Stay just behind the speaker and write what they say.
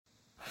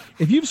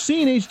If you've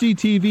seen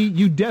HDTV,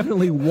 you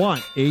definitely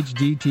want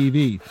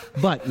HDTV.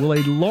 But will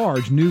a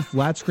large new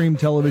flat-screen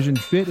television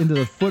fit into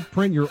the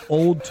footprint your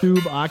old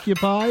tube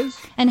occupies?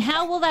 And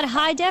how will that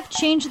high def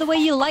change the way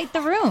you light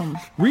the room?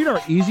 Read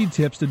our easy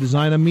tips to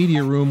design a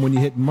media room when you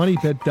hit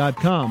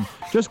moneypit.com.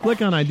 Just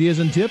click on Ideas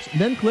and Tips,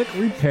 then click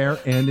Repair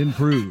and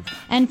Improve.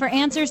 And for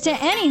answers to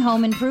any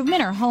home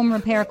improvement or home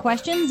repair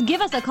questions,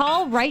 give us a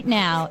call right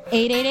now.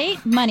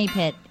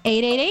 888-MONEYPIT.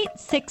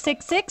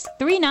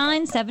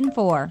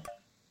 888-666-3974.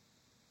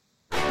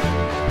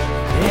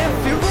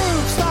 If your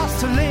roof starts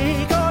to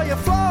leak or your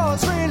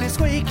floor's really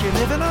squeak, you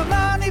live in a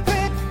money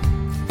pit.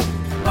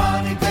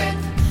 Money pit.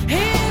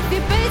 If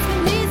your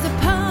basement needs a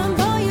pump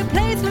or your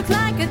place looks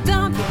like a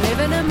dump, you live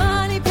in a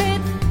money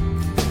pit.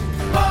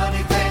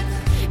 Money pit.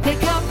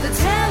 Pick up the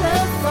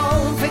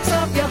telephone, fix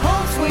up your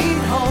home sweet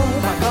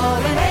home by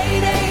calling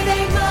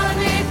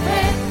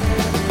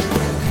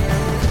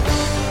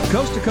 888-MONEY-PIT.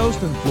 Coast to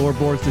coast and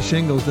floorboards to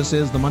shingles, this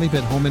is the Money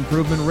Pit Home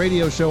Improvement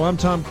Radio Show. I'm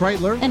Tom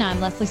Kraeutler. And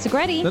I'm Leslie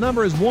Segrete. The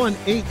number is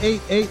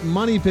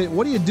 1-888-MONEY-PIT.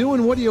 What are you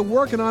doing? What are you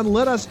working on?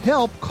 Let us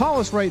help. Call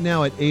us right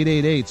now at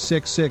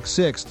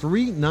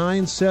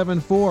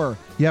 888-666-3974.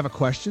 You have a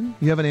question?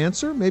 You have an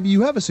answer? Maybe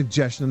you have a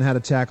suggestion on how to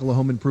tackle a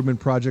home improvement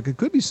project. It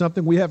could be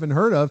something we haven't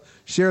heard of.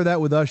 Share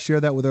that with us. Share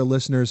that with our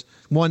listeners.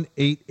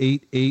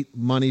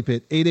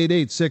 1-888-MONEY-PIT.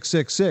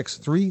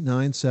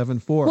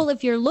 888-666-3974. Well,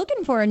 if you're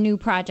looking for a new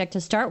project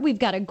to start, we've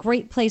got a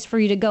great place for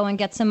you to go and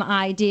get some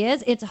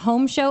ideas. It's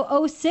Home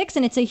Show 06,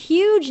 and it's a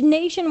huge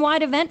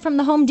nationwide event from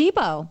the Home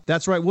Depot.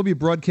 That's right. We'll be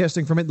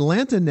broadcasting from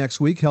Atlanta next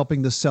week,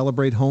 helping to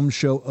celebrate Home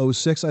Show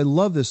 06. I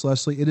love this,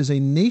 Leslie. It is a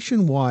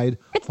nationwide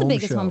It's the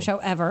biggest home show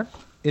ever.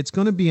 It's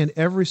going to be in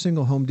every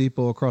single Home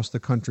Depot across the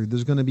country.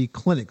 There's going to be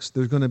clinics.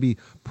 There's going to be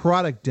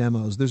product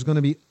demos. There's going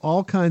to be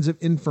all kinds of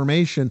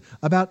information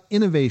about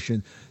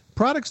innovation.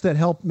 Products that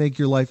help make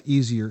your life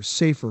easier,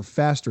 safer,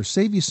 faster,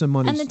 save you some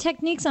money. And the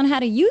techniques on how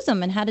to use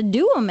them and how to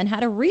do them and how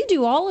to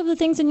redo all of the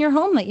things in your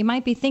home that you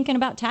might be thinking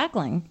about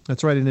tackling.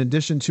 That's right. In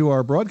addition to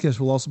our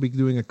broadcast, we'll also be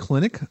doing a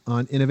clinic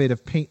on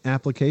innovative paint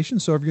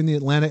applications. So if you're in the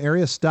Atlanta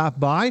area, stop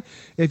by.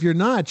 If you're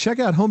not, check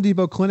out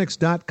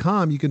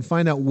HomeDepotClinics.com. You can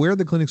find out where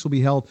the clinics will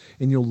be held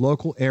in your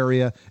local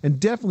area. And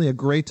definitely a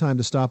great time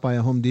to stop by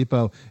a Home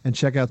Depot and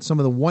check out some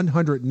of the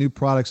 100 new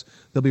products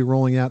they'll be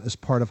rolling out as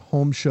part of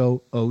Home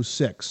Show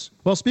 06.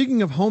 Well,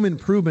 speaking of home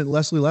improvement,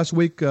 Leslie, last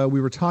week we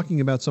were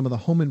talking about some of the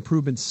home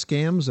improvement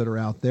scams that are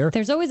out there.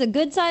 There's always a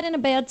good side and a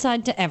bad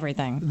side to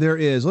everything. There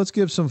is. Let's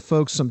give some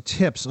folks some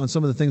tips on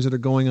some of the things that are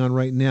going on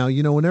right now.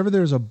 You know, whenever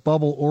there's a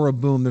bubble or a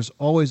boom, there's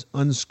always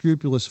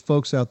unscrupulous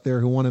folks out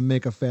there who want to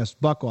make a fast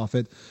buck off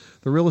it.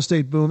 The real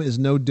estate boom is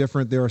no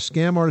different. There are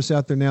scam artists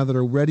out there now that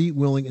are ready,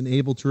 willing, and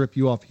able to rip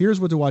you off. Here's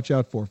what to watch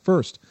out for.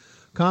 First,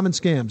 common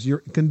scams.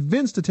 You're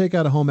convinced to take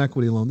out a home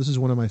equity loan. This is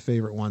one of my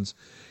favorite ones.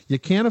 You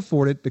can't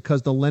afford it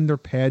because the lender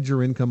pads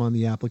your income on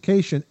the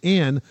application,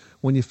 and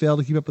when you fail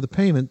to keep up with the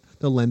payment,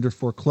 the lender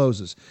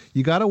forecloses.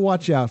 You got to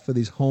watch out for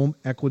these home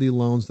equity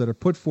loans that are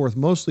put forth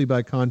mostly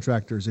by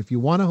contractors. If you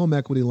want a home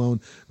equity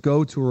loan,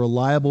 go to a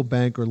reliable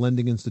bank or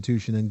lending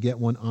institution and get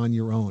one on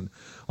your own.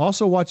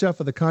 Also, watch out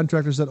for the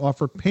contractors that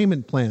offer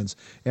payment plans.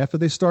 After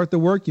they start the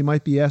work, you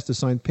might be asked to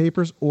sign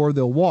papers or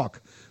they'll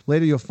walk.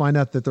 Later, you'll find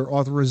out that there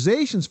are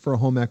authorizations for a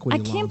home equity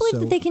loan. I can't believe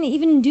that they can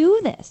even do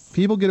this.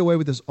 People get away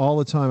with this all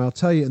the time. I'll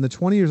tell you, in the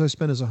 20 years I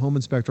spent as a home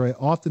inspector, I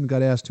often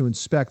got asked to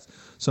inspect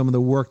some of the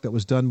work that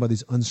was done by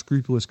these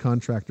unscrupulous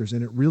contractors,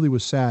 and it really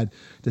was sad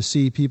to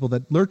see people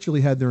that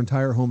literally had their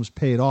entire homes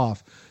paid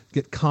off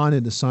get conned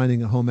into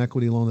signing a home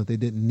equity loan that they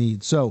didn't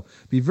need. So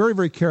be very,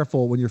 very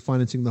careful when you're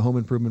financing the home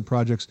improvement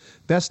projects.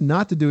 Best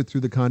not to do it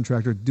through the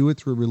contractor. Do it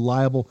through a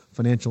reliable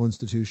financial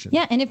institution.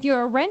 Yeah, and if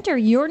you're a renter,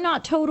 you're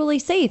not totally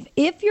safe.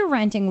 If you're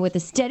renting with a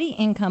steady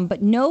income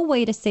but no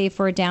way to save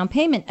for a down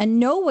payment and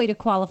no way to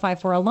qualify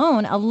for a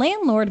loan, a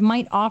landlord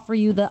might offer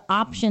you the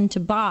option to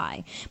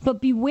buy.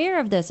 But beware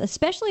of this,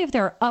 especially if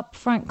there are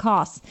upfront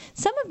costs.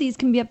 Some of these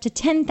can be up to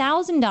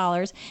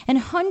 $10,000 and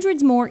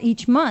hundreds more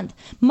each month,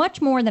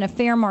 much more than a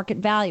fair market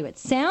value. It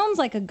sounds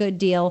like a good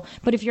deal,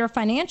 but if your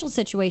financial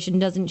situation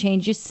doesn't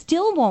change, you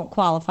still won't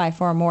qualify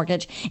for a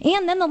mortgage.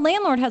 And then the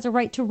landlord has a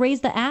right to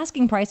raise the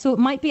asking price, so it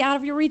might be out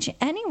of your reach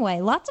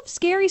anyway. Lots of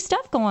scary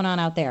stuff going on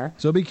out there.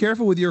 So be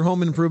careful with your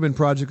home improvement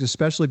projects,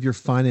 especially if you're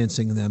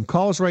financing them.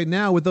 Call us right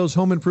now with those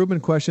home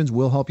improvement questions.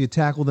 We'll help you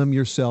tackle them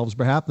yourselves.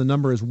 Perhaps the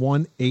number is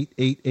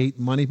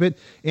 1-888-MONEYPIT.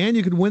 And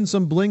you could win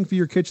some bling for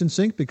your kitchen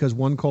sink because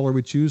one caller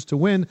we choose to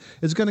win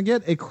is going to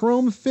get a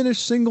chrome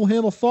finished single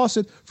handle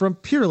faucet from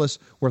Peerless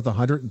worth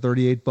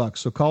 $138.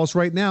 So call us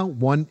right now,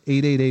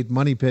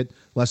 1-888-MONEYPIT.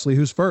 Leslie,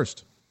 who's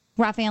first?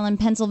 Raphael in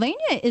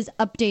Pennsylvania is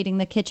updating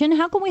the kitchen.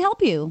 How can we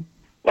help you?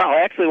 Well, I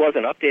actually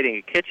wasn't updating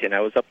a kitchen.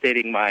 I was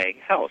updating my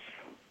house.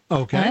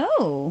 Okay.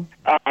 Oh.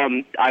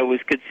 I was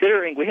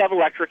considering, we have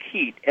electric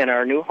heat in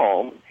our new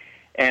home,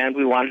 and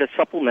we wanted to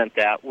supplement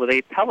that with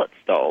a pellet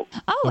stove.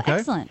 Oh, Okay.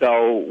 excellent.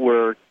 So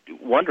we're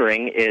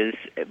wondering, is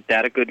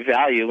that a good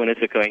value, and is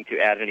it going to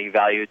add any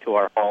value to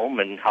our home,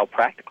 and how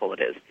practical it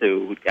is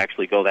to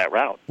actually go that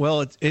route?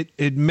 Well,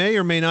 it may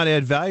or may not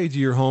add value to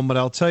your home, but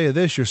I'll tell you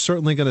this, you're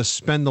certainly going to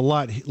spend a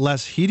lot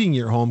less heating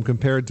your home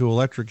compared to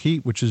electric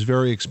heat, which is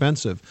very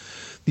expensive.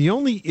 The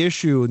only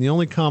issue and the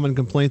only common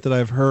complaint that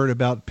I've heard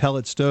about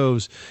pellet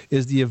stoves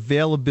is the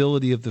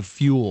availability of the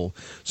fuel.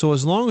 So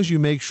as long as you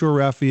make sure,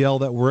 Raphael,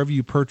 that wherever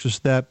you purchase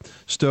that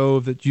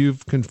stove, that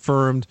you've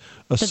confirmed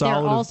a solid...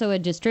 But they're also a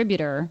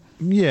distributor.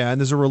 Yeah,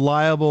 and there's a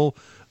reliable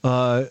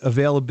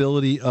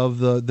availability of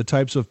the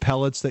types of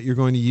pellets that you're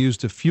going to use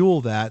to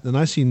fuel that, and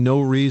I see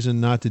no reason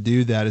not to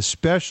do that,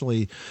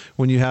 especially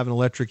when you have an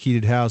electric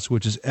heated house,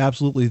 which is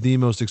absolutely the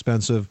most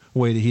expensive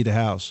way to heat a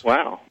house.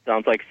 Wow.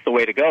 Sounds like it's the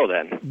way to go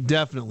then.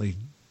 Definitely.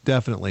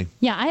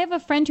 Yeah, I have a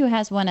friend who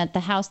has one at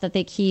the house that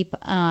they keep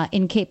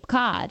in Cape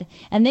Cod,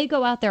 and they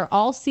go out there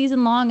all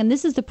season long, and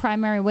this is the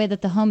primary way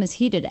that the home is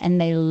heated, and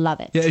they love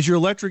it. Yeah, is your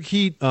electric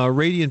heat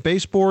radiant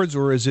baseboards,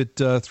 or is it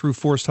through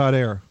forced hot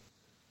air?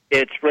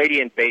 It's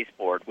radiant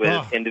baseboard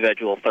with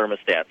individual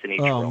thermostats in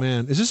each room. Oh,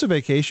 man. Is this a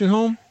vacation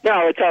home?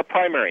 No, it's our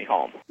primary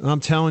home. I'm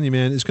telling you,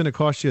 man, it's going to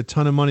cost you a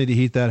ton of money to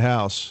heat that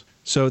house.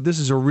 So this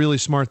is a really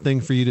smart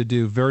thing for you to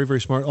do. Very, very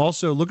smart.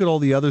 Also, look at all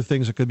the other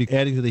things that could be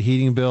adding to the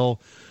heating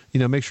bill. You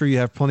know, make sure you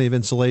have plenty of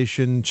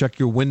insulation, check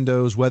your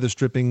windows, weather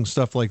stripping,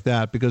 stuff like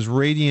that, because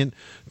radiant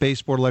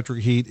baseboard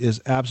electric heat is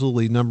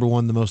absolutely number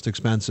one, the most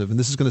expensive. And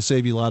this is going to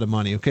save you a lot of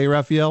money. Okay,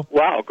 Raphael?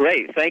 Wow,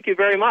 great. Thank you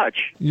very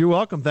much. You're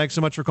welcome. Thanks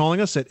so much for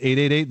calling us at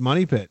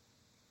 888-MONEY-PIT.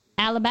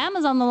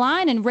 Alabama's on the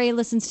line, and Ray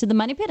listens to the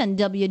Money Pit on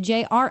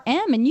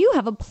WJRM, and you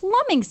have a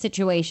plumbing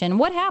situation.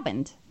 What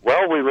happened?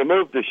 Well, we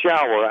removed the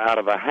shower out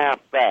of a half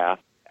bath,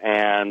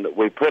 and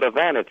we put a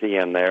vanity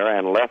in there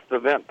and left the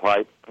vent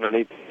pipe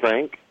underneath the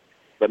sink.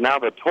 But now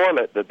the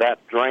toilet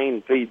that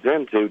drain feeds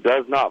into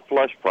does not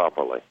flush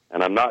properly.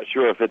 And I'm not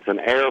sure if it's an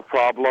air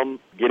problem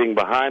getting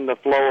behind the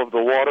flow of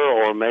the water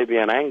or maybe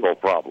an angle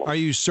problem. Are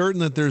you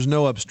certain that there's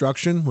no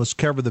obstruction? Let's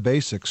cover the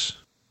basics.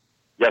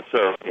 Yes,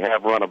 sir. We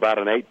have run about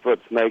an 8-foot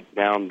snake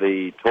down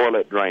the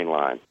toilet drain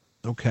line.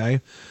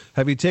 Okay.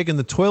 Have you taken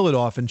the toilet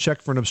off and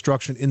checked for an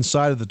obstruction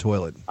inside of the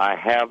toilet? I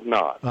have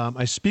not.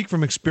 I speak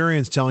from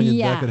experience telling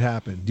you that could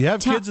happen. Do you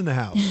have kids in the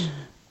house?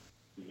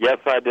 Yes,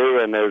 I do,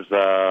 and there's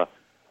a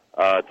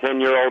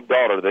 10-year-old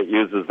daughter that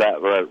uses that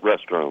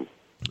restroom.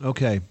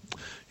 Okay.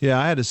 Yeah,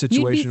 I had a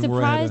situation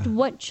where I had You'd be surprised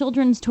what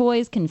children's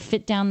toys can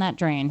fit down that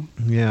drain.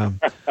 Yeah.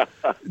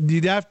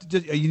 You have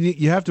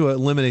to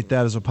eliminate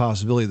that as a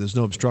possibility. There's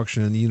no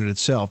obstruction in the unit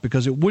itself,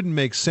 because it wouldn't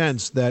make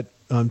sense that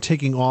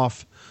taking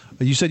off.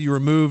 You said you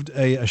removed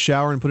a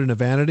shower and put in a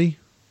vanity?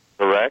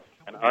 Correct.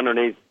 And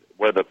underneath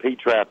where the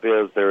P-trap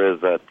is, there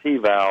is a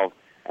T-valve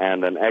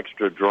and an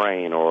extra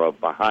drain or a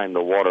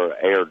behind-the-water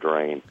air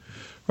drain.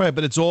 Right,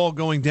 but it's all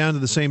going down to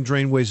the same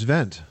drain waste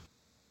vent.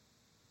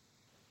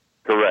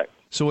 Correct.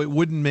 So it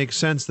wouldn't make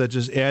sense that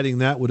just adding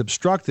that would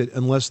obstruct it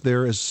unless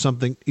there is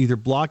something either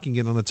blocking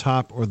it on the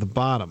top or the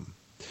bottom.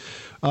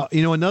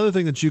 Another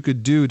thing that you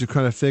could do to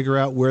kind of figure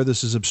out where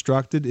this is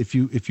obstructed, if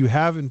you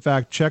have, in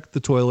fact, checked the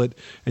toilet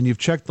and you've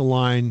checked the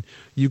line,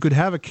 you could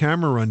have a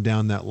camera run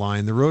down that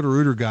line. The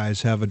Roto-Rooter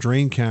guys have a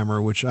drain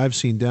camera, which I've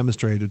seen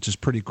demonstrated, which is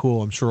pretty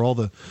cool. I'm sure all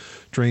the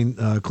drain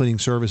cleaning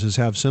services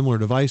have similar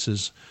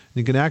devices. And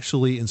you can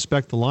actually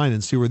inspect the line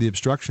and see where the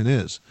obstruction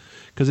is,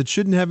 because it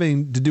shouldn't have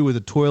anything to do with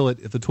the toilet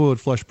if the toilet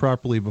flushed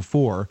properly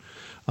before.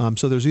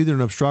 So there's either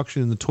an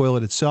obstruction in the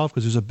toilet itself,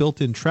 because there's a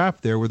built-in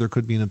trap there where there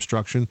could be an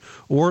obstruction,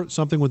 or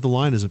something with the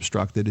line is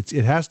obstructed.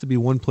 It has to be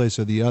one place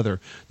or the other.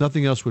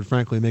 Nothing else would,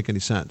 frankly, make any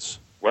sense.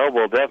 Well,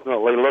 we'll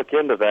definitely look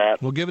into that.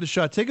 We'll give it a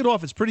shot. Take it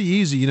off. It's pretty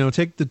easy.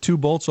 Take the 2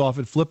 bolts off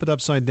it, flip it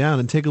upside down,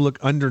 and take a look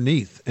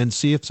underneath and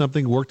see if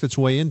something worked its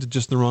way into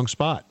just the wrong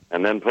spot.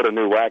 And then put a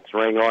new wax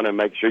ring on and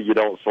make sure you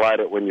don't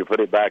slide it when you put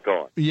it back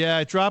on.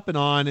 Yeah, drop it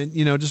on and,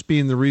 just be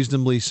in the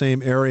reasonably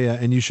same area,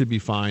 and you should be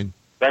fine.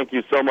 Thank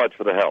you so much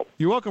for the help.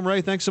 You're welcome,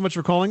 Ray. Thanks so much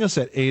for calling us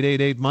at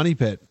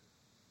 888-MONEY-PIT.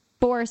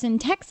 Boris in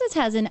Texas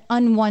has an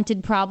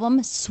unwanted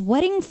problem,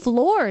 sweating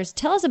floors.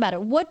 Tell us about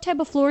it. What type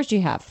of floors do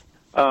you have?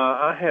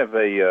 I have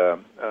a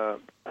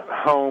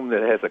home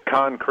that has a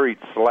concrete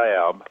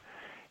slab,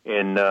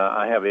 and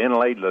I have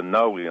inlaid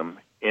linoleum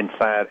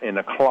inside in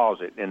a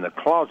closet. And the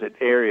closet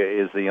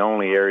area is the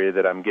only area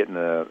that I'm getting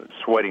a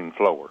sweating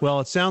floor.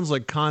 Well, it sounds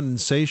like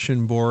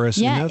condensation, Boris.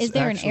 Yeah, is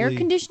there an air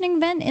conditioning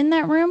vent in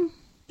that room?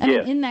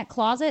 Yes. In that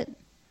closet?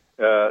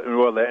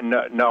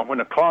 No, when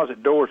the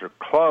closet doors are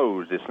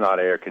closed, it's not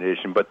air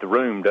conditioned, but the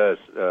room does.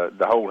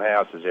 The whole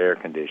house is air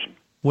conditioned.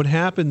 What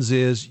happens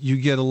is you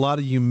get a lot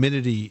of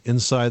humidity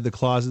inside the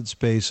closet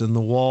space, and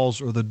the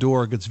walls or the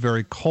door gets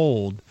very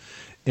cold,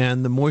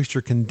 and the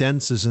moisture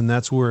condenses, and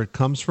that's where it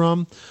comes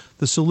from.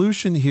 The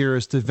solution here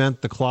is to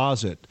vent the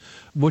closet.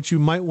 What you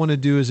might want to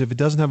do is, if it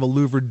doesn't have a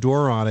louvered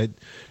door on it,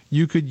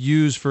 you could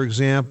use, for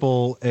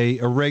example, a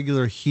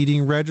regular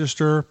heating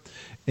register,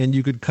 and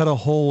you could cut a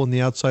hole in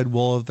the outside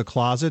wall of the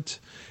closet,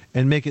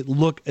 and make it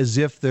look as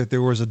if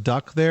there was a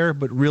duct there,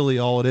 but really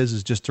all it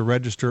is just to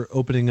register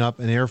opening up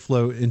an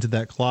airflow into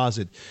that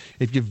closet.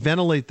 If you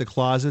ventilate the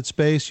closet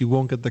space, you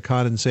won't get the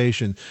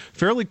condensation.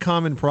 Fairly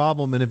common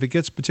problem, and if it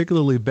gets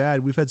particularly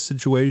bad, we've had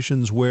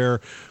situations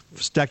where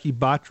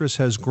Stachybotrys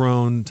has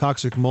grown,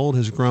 toxic mold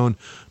has grown,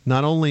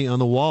 not only on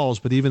the walls,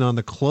 but even on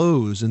the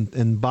clothes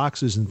and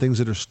boxes and things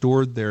that are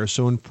stored there.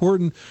 So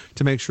important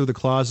to make sure the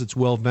closet's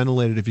well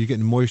ventilated if you're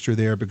getting moisture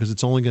there, because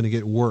it's only going to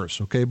get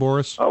worse. Okay,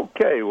 Boris?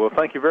 Okay, well,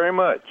 thank you very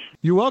much.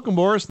 You're welcome,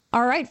 Boris.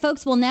 All right,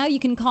 folks. Well, now you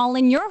can call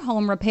in your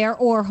home repair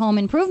or home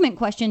improvement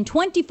question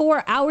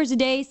 24 hours a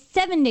day,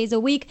 7 days a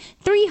week,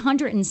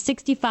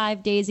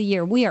 365 days a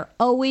year. We are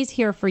always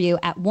here for you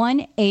at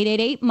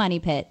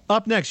 1-888-MONEY-PIT.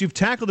 Up next, you've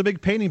tackled a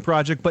big painting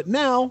project, but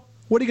now,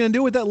 what are you going to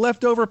do with that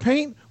leftover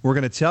paint? We're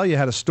going to tell you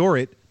how to store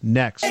it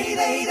next.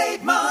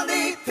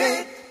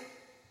 888-MONEY-PIT.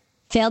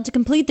 Failed to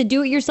complete the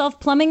do-it-yourself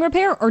plumbing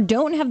repair or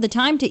don't have the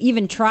time to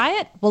even try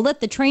it? Well, let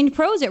the trained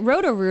pros at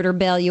Roto-Rooter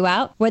bail you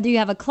out. Whether you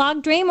have a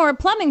clogged drain or a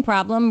plumbing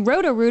problem,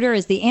 Roto-Rooter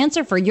is the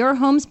answer for your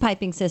home's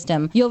piping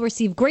system. You'll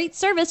receive great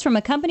service from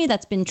a company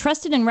that's been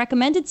trusted and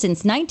recommended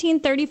since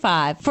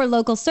 1935. For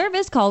local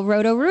service, call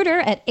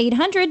Roto-Rooter at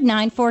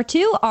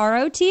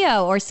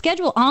 800-942-ROTO or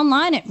schedule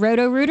online at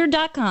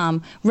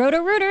rotorooter.com.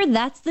 Roto-Rooter,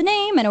 that's the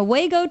name, and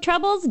away go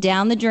troubles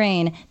down the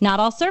drain. Not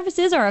all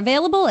services are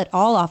available at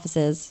all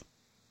offices.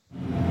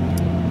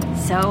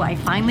 So I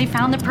finally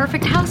found the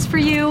perfect house for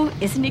you.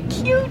 Isn't it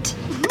cute?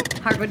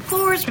 Hardwood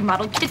floors,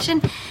 remodeled kitchen,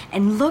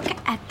 and look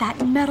at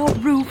that metal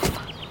roof.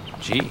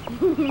 Gee.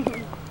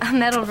 A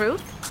metal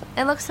roof?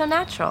 It looks so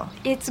natural.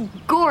 It's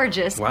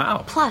gorgeous.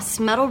 Wow. Plus,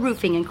 metal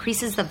roofing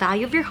increases the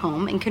value of your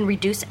home and can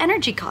reduce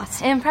energy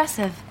costs.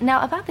 Impressive.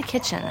 Now, about the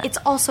kitchen. It's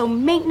also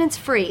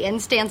maintenance-free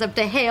and stands up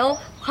to hail,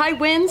 high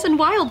winds, and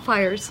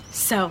wildfires.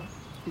 So,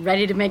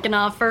 ready to make an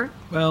offer?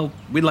 Well,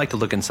 we'd like to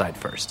look inside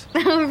first.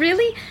 Oh,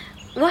 really?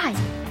 Why?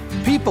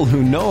 People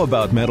who know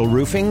about metal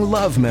roofing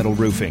love metal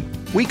roofing.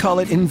 We call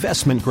it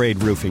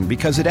investment-grade roofing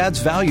because it adds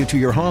value to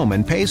your home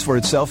and pays for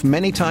itself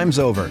many times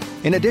over.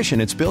 In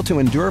addition, it's built to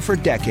endure for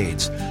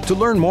decades. To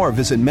learn more,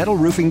 visit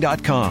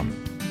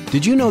metalroofing.com.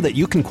 Did you know that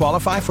you can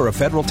qualify for a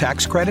federal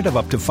tax credit of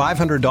up to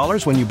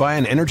 $500 when you buy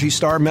an Energy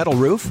Star metal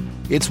roof?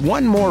 It's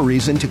one more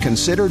reason to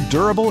consider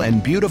durable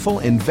and beautiful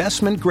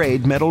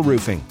investment-grade metal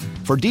roofing.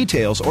 For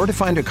details or to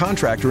find a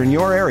contractor in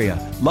your area,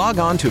 log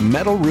on to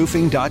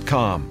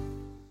metalroofing.com.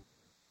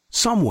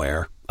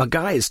 Somewhere, a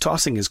guy is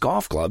tossing his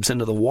golf clubs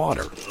into the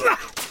water.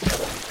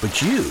 But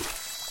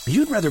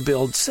you'd rather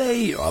build,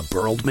 say, a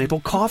burled maple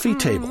coffee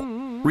table.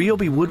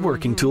 Ryobi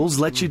Woodworking Tools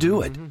lets you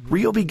do it.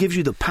 Ryobi gives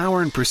you the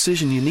power and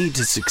precision you need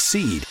to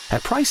succeed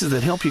at prices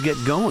that help you get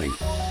going.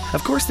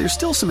 Of course, there's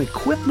still some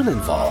equipment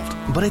involved,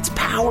 but it's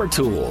power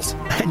tools,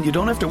 and you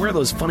don't have to wear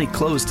those funny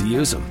clothes to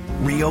use them.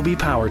 Ryobi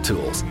Power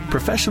Tools.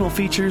 Professional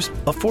features,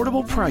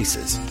 affordable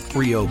prices.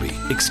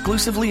 Ryobi,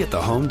 exclusively at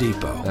the Home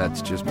Depot.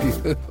 That's just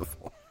beautiful.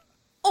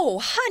 Oh,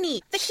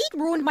 honey, the heat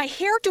ruined my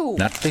hairdo.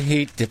 Not the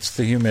heat, it's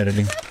the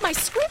humidity. My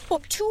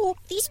scrapbook, too.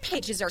 These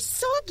pages are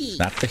soggy.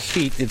 Not the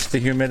heat, it's the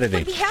humidity.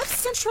 But we have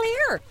central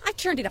air. I've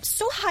turned it up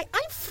so high,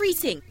 I'm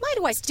freezing. Why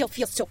do I still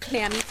feel so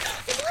clammy? And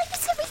why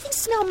does everything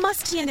smell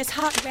musty in this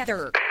hot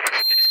weather?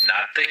 It's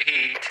not the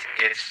heat,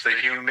 it's the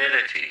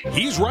humidity.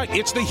 He's right.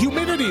 It's the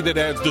humidity that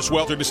adds the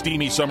swelter to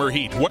steamy summer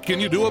heat. What can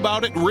you do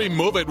about it?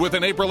 Remove it with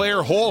an April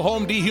Air whole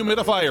home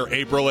dehumidifier.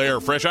 April Air,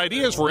 fresh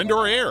ideas for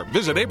indoor air.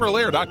 Visit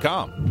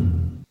aprilair.com.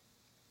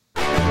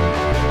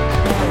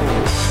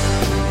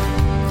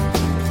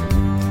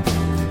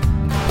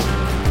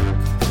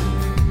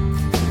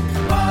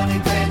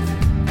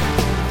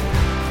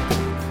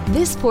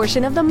 This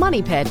portion of the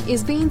Money Pit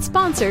is being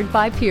sponsored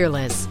by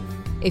Peerless.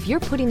 If you're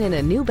putting in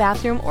a new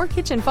bathroom or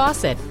kitchen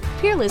faucet,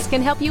 Peerless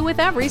can help you with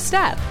every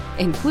step,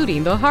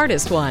 including the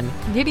hardest one,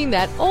 getting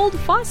that old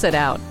faucet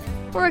out.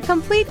 For a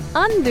complete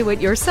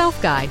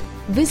undo-it-yourself guide,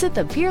 visit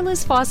the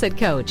Peerless Faucet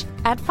Coach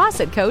at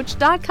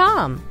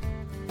faucetcoach.com.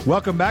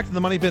 Welcome back to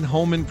the Money Pit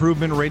Home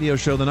Improvement Radio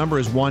Show. The number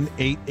is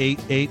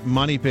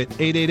 1-888-MONEY-PIT,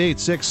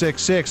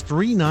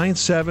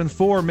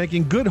 888-666-3974,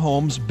 making good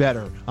homes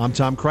better. I'm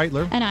Tom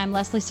Kraeutler. And I'm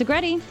Leslie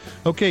Segrete.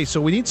 Okay, so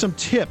we need some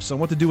tips on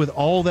what to do with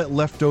all that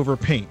leftover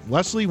paint.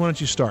 Leslie, why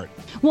don't you start?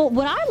 Well,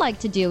 what I like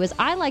to do is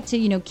I like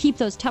to, keep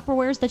those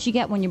Tupperwares that you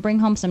get when you bring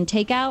home some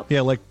takeout.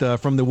 Yeah, like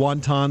from the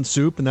wonton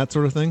soup and that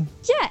sort of thing?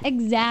 Yeah,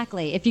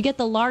 exactly. If you get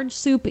the large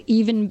soup,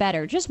 even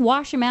better. Just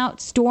wash them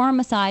out, store them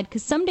aside,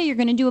 because someday you're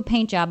going to do a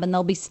paint job and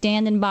they'll be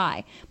standing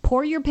by.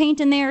 Pour your paint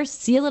in there,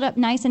 seal it up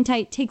nice and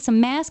tight, take some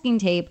masking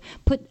tape,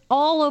 put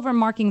all over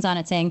markings on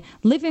it saying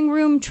living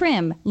room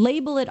trim,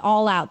 label it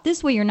all out.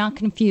 This way you're not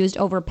confused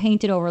over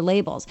painted over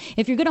labels.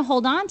 If you're going to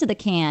hold on to the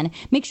can,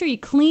 make sure you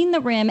clean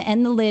the rim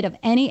and the lid of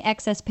any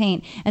excess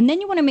paint, and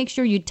then you want to make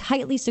sure you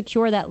tightly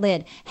secure that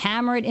lid,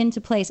 hammer it into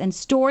place, and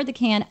store the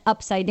can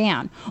upside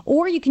down.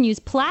 Or you can use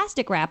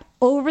plastic wrap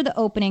over the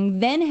opening,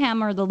 then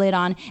hammer the lid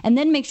on, and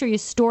then make sure you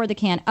store the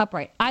can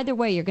upright. Either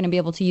way, you're going to be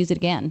able to use it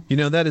again.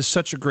 that is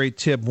such a great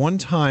tip. One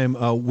time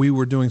we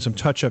were doing some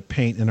touch-up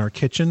paint in our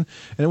kitchen,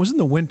 and it was in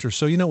the winter,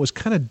 so, it was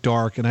kind of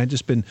dark, and I'd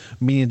just been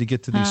meaning to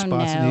get to these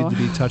spots that needed to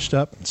be touched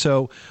up.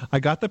 So I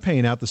got the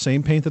paint out, the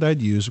same paint that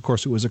I'd used. Of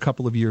course, it was a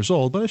couple of years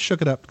old, but I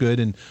shook it up good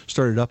and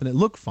started it up, and it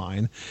looked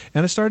fine.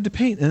 And I started to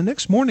paint, and the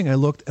next morning I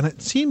looked, and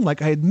it seemed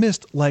like I had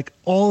missed,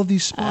 all of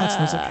these spots.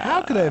 And I was like,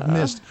 how could I have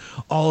missed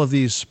all of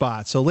these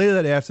spots? So later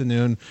that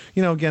afternoon,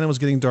 again, it was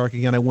getting dark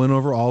again. I went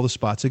over all the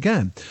spots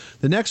again.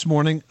 The next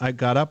morning, I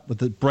got up with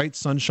the bright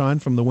sunshine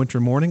from the winter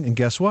morning, and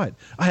guess what?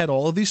 I had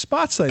all of these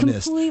spots I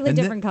missed. Completely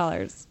different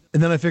colors.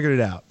 And then I figured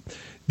it out.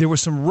 There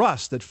was some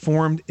rust that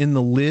formed in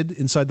the lid,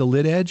 inside the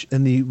lid edge,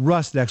 and the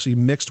rust actually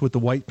mixed with the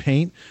white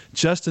paint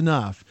just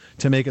enough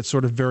to make it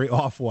sort of very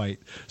off-white.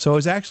 So I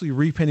was actually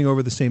repainting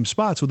over the same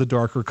spots with a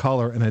darker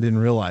color, and I didn't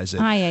realize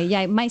it.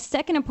 Yeah. My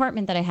second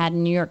apartment that I had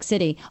in New York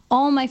City,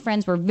 all my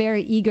friends were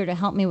very eager to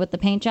help me with the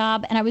paint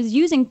job, and I was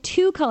using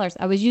two colors.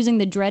 I was using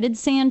the dreaded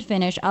sand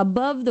finish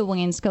above the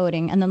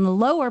wainscoting, and then the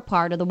lower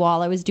part of the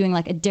wall, I was doing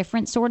a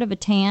different sort of a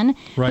tan.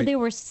 Right. But they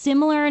were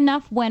similar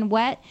enough when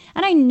wet,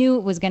 and I knew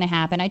it was going to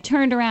happen. I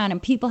turned around,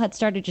 and people had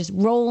started just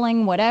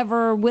rolling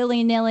whatever,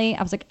 willy-nilly.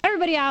 I was like,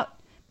 everybody out.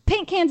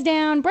 Paint cans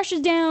down,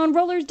 brushes down,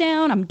 rollers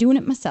down. I'm doing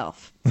it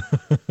myself.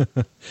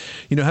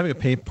 Having a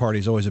paint party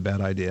is always a bad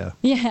idea.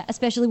 Yeah,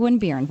 especially when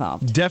beer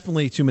involved.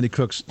 Definitely too many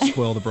cooks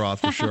spoil the broth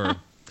for sure.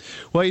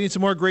 Well, you need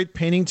some more great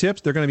painting tips.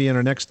 They're going to be in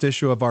our next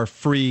issue of our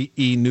free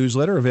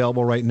e-newsletter,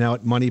 available right now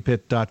at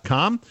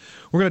moneypit.com.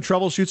 We're going to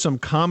troubleshoot some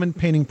common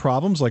painting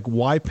problems, like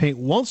why paint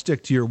won't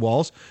stick to your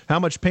walls, how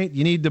much paint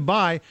you need to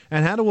buy,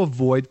 and how to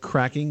avoid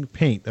cracking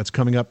paint. That's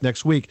coming up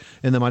next week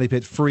in the Money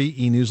Pit free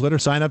e-newsletter.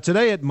 Sign up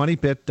today at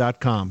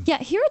moneypit.com. Yeah,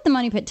 here at the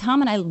Money Pit,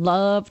 Tom and I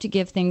love to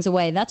give things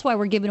away. That's why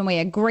we're giving away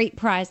a great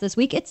prize this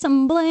week. It's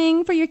some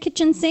bling for your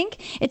kitchen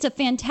sink. It's a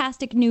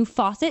fantastic new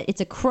faucet. It's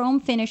a chrome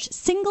finish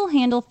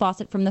single-handle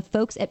faucet from the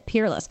folks at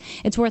Peerless.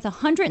 It's worth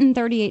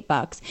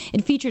 $138.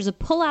 It features a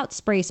pull-out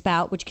spray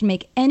spout, which can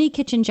make any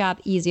kitchen job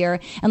easier.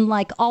 And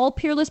like all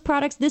Peerless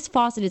products, this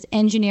faucet is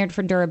engineered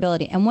for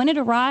durability. And when it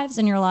arrives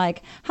and you're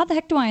like, how the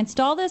heck do I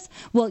install this?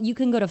 Well, you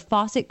can go to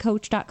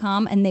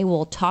faucetcoach.com and they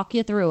will talk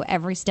you through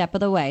every step of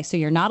the way. So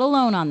you're not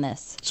alone on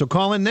this. So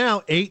call in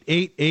now,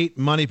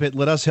 888-MONEYPIT.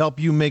 Let us help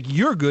you make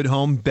your good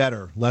home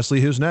better.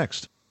 Leslie, who's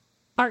next?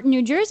 Art in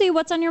New Jersey,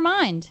 what's on your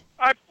mind?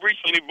 I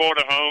recently bought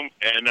a home,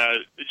 and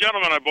the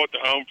gentleman I bought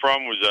the home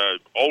from was an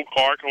old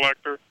car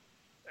collector.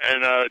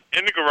 And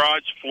in the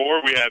garage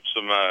floor, we have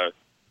some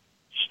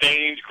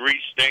stains,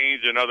 grease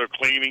stains, and other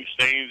cleaning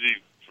stains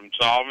from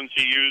solvents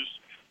he used.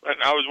 And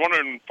I was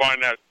wondering to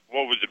find out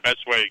what was the best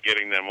way of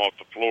getting them off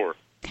the floor.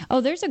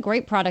 Oh, there's a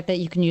great product that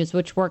you can use,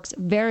 which works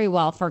very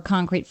well for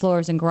concrete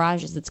floors and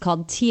garages. It's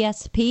called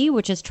TSP,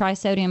 which is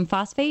trisodium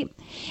phosphate.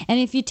 And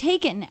if you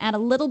take it and add a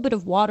little bit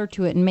of water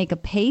to it and make a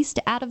paste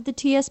out of the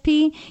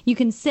TSP, you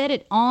can set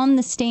it on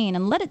the stain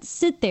and let it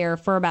sit there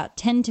for about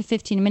 10 to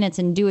 15 minutes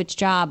and do its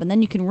job. And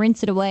then you can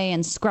rinse it away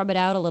and scrub it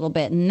out a little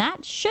bit. And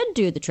that should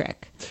do the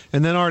trick.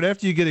 And then, Art,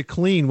 after you get it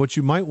clean, what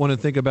you might want to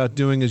think about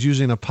doing is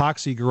using an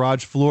epoxy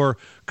garage floor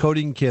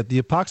coating kit.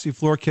 The epoxy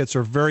floor kits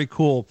are very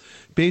cool.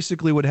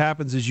 Basically, what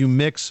happens is you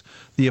mix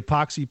the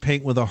epoxy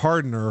paint with a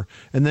hardener,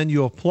 and then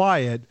you apply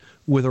it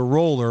with a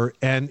roller,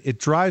 and it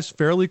dries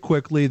fairly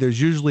quickly.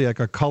 There's usually like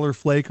a color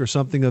flake or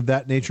something of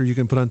that nature you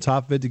can put on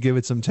top of it to give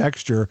it some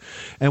texture.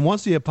 And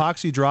once the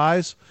epoxy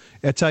dries,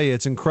 I tell you,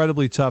 it's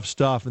incredibly tough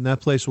stuff, and that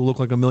place will look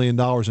like $1 million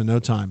in no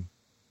time.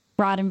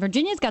 Rod in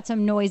Virginia's got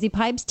some noisy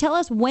pipes. Tell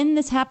us when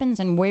this happens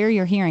and where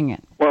you're hearing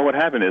it. Well, what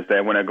happened is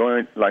that when I go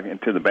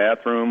into the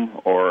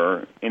bathroom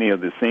or any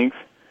of the sinks,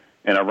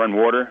 and I run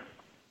water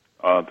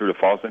through the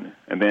faucet,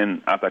 and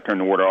then after I turn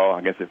the water off,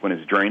 I guess when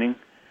it's draining,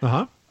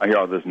 I hear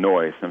all this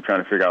noise. I'm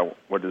trying to figure out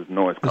what this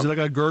noise comes. Is it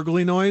like a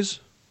gurgly noise?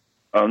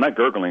 Not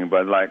gurgling,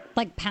 but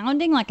like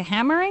pounding, like a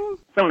hammering?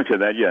 Similar to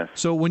that, yes.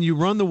 So when you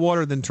run the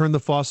water, then turn the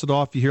faucet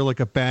off, you hear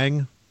like a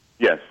bang?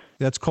 Yes.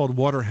 That's called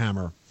water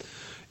hammer.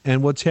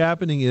 And what's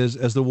happening is,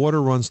 as the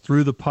water runs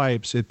through the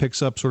pipes, it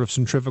picks up sort of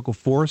centrifugal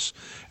force,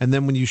 and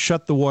then when you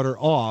shut the water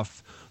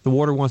off, the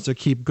water wants to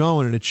keep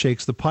going, and it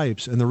shakes the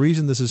pipes. And the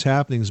reason this is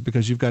happening is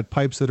because you've got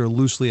pipes that are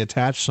loosely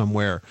attached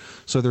somewhere,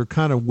 so they're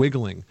kind of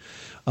wiggling.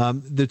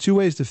 The two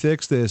ways to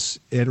fix this,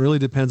 it really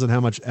depends on how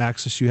much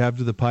access you have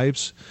to the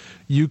pipes.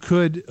 You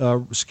could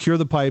secure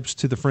the pipes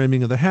to the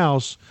framing of the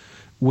house,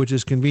 which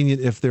is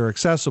convenient if they're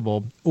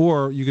accessible,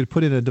 or you could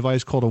put in a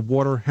device called a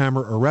water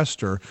hammer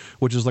arrestor,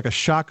 which is like a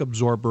shock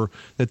absorber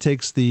that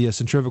takes the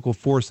centrifugal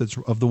force that's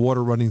of the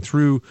water running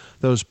through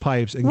those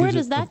pipes. And where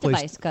does that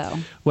device go?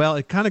 Well,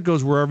 it kind of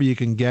goes wherever you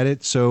can get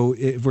it. So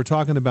if we're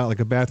talking about like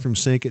a bathroom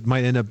sink, it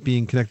might end up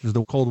being connected to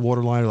the cold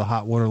water line or the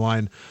hot water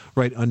line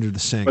right under the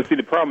sink. But see,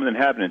 the problem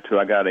that happened until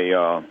I got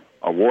a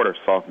water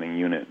softening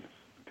unit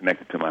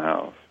connected to my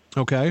house.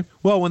 Okay.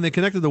 Well, when they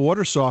connected the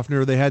water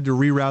softener, they had to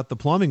reroute the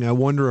plumbing. I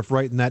wonder if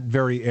right in that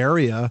very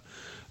area,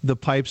 the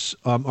pipes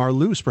are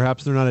loose.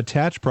 Perhaps they're not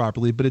attached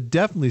properly, but it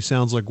definitely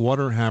sounds like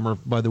water hammer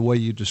by the way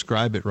you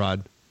describe it,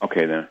 Rod.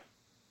 Okay, then.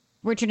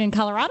 Richard in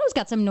Colorado's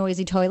got some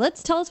noisy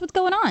toilets. Tell us what's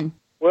going on.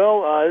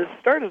 Well, it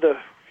started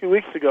a few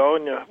weeks ago,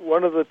 and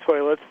one of the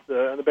toilets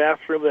in the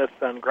bathroom that's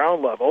on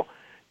ground level,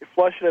 you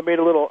flush it, it made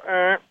a little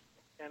and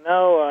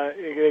now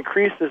it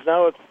increases.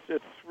 Now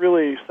it's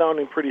really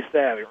sounding pretty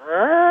savvy.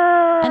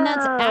 And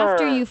that's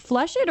after you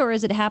flush it, or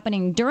is it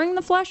happening during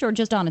the flush, or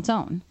just on its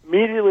own?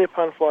 Immediately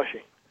upon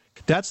flushing.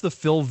 That's the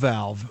fill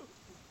valve,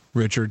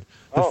 Richard.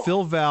 The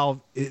fill valve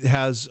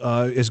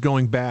is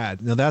going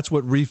bad. Now, that's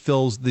what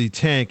refills the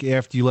tank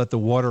after you let the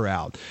water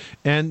out.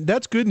 And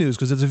that's good news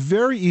because it's a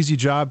very easy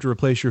job to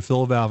replace your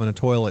fill valve in a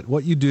toilet.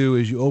 What you do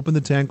is you open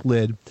the tank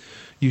lid,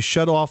 you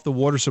shut off the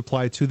water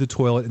supply to the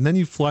toilet, and then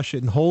you flush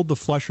it and hold the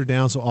flusher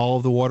down so all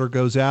of the water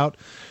goes out.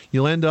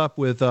 You'll end up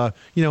with, an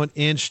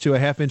inch to a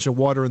half inch of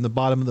water in the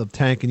bottom of the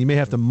tank, and you may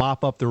have to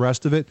mop up the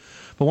rest of it.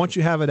 But once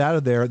you have it out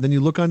of there, then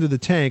you look under the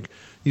tank,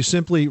 you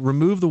simply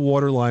remove the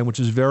water line, which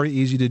is very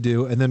easy to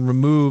do, and then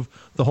remove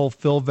the whole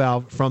fill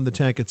valve from the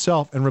tank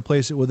itself and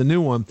replace it with a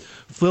new one.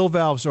 Fill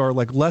valves are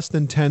like less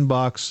than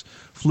 $10.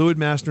 Fluid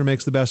Master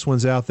makes the best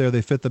ones out there.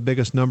 They fit the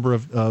biggest number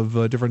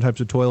of different types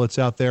of toilets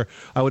out there.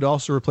 I would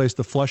also replace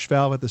the flush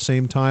valve at the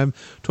same time.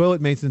 Toilet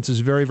maintenance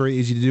is very, very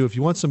easy to do. If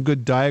you want some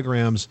good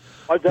diagrams...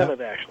 I've done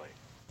it, actually.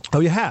 Oh,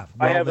 you have?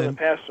 Well, I have in the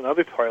past in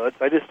other toilets.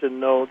 I just didn't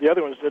know the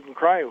other ones didn't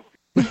cry.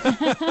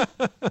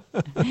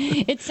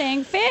 It's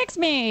saying, fix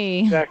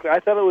me. Exactly. I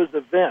thought it was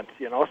the vent,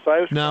 so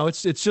I was... No,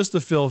 it's just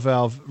the fill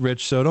valve,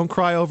 Rich, so don't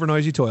cry over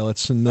noisy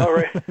toilets. And All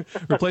right.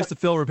 replace the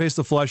fill, replace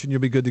the flush, and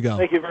you'll be good to go.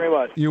 Thank you very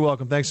much. You're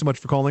welcome. Thanks so much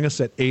for calling us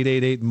at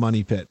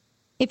 888-MONEY-PIT.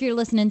 If you're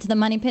listening to the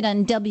Money Pit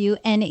on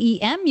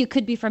WNEM, you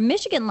could be from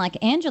Michigan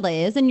like Angela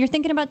is, and you're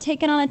thinking about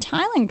taking on a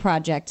tiling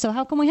project. So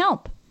how can we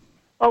help?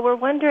 Well, we're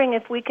wondering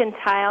if we can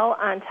tile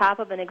on top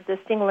of an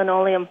existing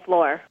linoleum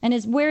floor. And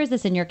where is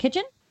this, in your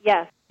kitchen?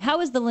 Yes.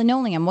 How is the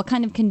linoleum? What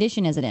kind of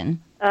condition is it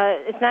in?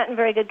 It's not in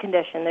very good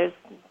condition. There's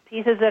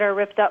pieces that are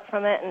ripped up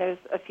from it, and there's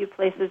a few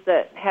places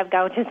that have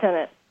gouges in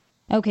it.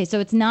 Okay, so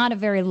it's not a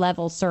very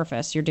level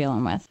surface you're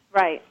dealing with.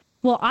 Right.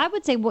 Well, I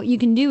would say what you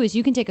can do is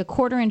you can take a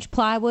 1/4-inch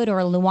plywood or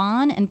a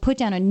luan and put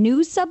down a new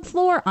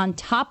subfloor on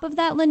top of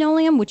that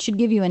linoleum, which should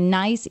give you a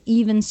nice,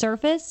 even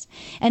surface.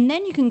 And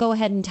then you can go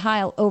ahead and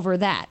tile over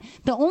that.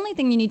 The only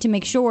thing you need to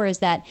make sure is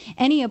that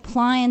any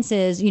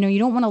appliances, you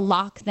don't want to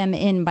lock them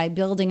in by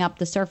building up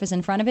the surface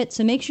in front of it.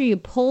 So make sure you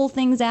pull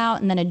things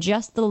out and then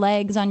adjust the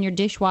legs on your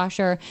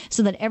dishwasher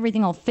so that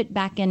everything will fit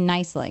back in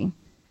nicely.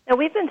 Now,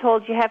 we've been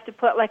told you have to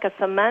put like a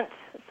cement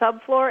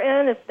subfloor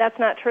in. If that's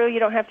not true, you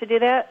don't have to do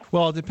that?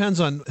 Well, it depends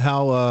on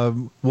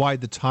how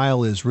wide the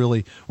tile is,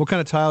 really. What kind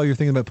of tile are you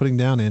thinking about putting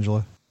down,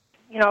 Angela?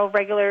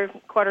 Regular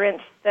 1/4-inch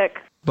thick.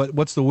 But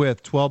what's the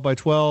width? 12 by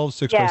 12,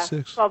 6 by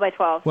 6? 12 by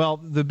 12. Well,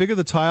 the bigger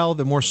the tile,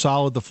 the more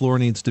solid the floor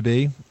needs to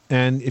be.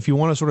 And if you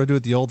want to sort of do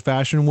it the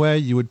old-fashioned way,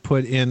 you would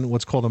put in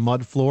what's called a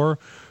mud floor.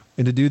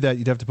 And to do that,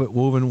 you'd have to put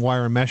woven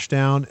wire mesh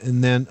down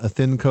and then a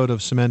thin coat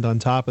of cement on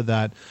top of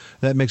that.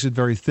 That makes it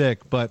very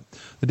thick. But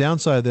the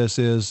downside of this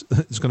is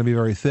it's going to be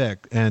very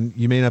thick, and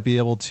you may not be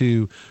able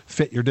to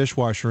fit your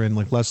dishwasher in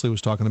like Leslie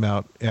was talking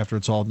about after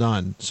it's all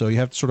done. So you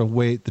have to sort of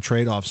weigh the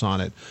trade-offs on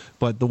it.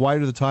 But the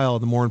wider the tile,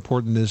 the more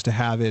important it is to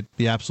have it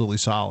be absolutely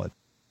solid.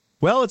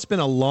 Well, it's been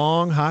a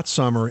long, hot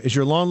summer. Is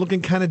your lawn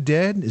looking kind of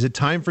dead? Is it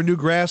time for new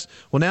grass?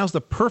 Well, now's the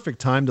perfect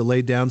time to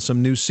lay down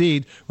some new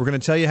seed. We're going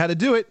to tell you how to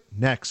do it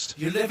next.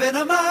 You live in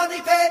a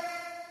money pit.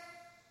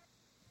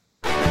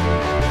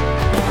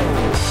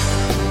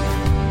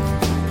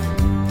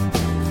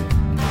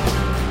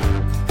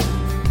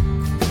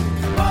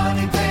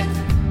 Money pit.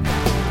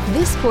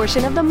 This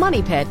portion of the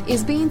Money Pit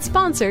is being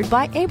sponsored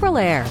by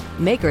Aprilaire,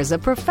 makers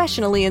of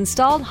professionally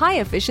installed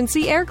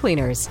high-efficiency air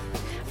cleaners.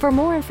 For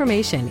more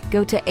information,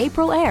 go to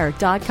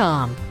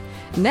aprilaire.com.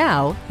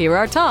 Now, here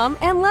are Tom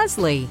and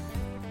Leslie.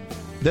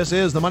 This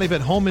is the Money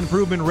Pit Home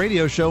Improvement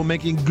Radio Show,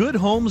 making good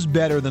homes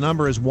better. The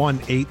number is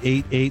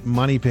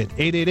 1-888-MONEY-PIT,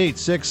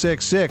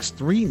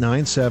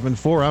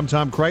 888-666-3974. I'm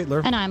Tom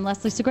Kraeutler. And I'm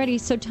Leslie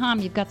Segrete. So, Tom,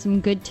 you've got some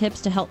good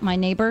tips to help my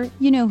neighbor.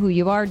 You know who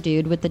you are,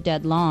 dude, with the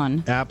dead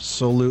lawn.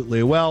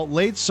 Absolutely. Well,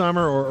 late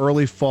summer or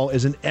early fall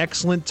is an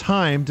excellent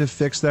time to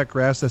fix that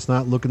grass that's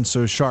not looking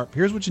so sharp.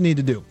 Here's what you need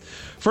to do.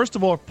 First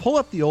of all, pull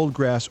up the old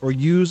grass or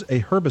use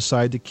a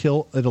herbicide to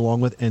kill it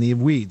along with any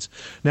weeds.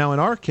 Now, in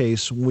our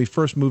case, when we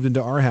first moved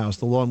into our house,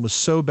 the lawn was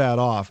so bad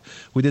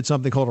off, we did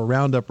something called a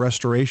Roundup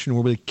restoration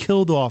where we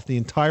killed off the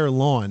entire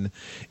lawn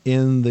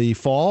in the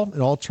fall.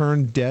 It all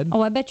turned dead.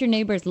 Oh, I bet your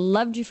neighbors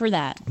loved you for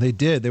that. They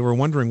did. They were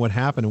wondering what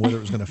happened and whether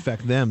it was going to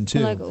affect them, too.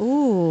 They're like,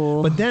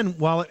 ooh. But then,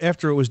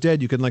 after it was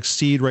dead, you can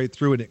seed right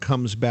through it and it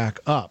comes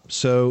back up.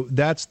 So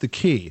that's the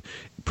key.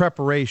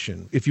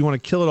 Preparation. If you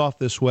want to kill it off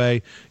this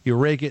way, you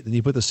rake it and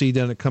you put the seed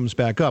down and it comes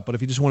back up. But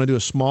if you just want to do a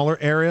smaller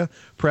area,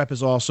 prep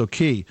is also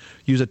key.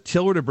 Use a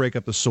tiller to break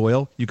up the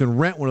soil. You can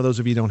rent one of those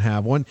if you don't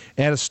have one.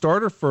 Add a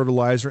starter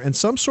fertilizer and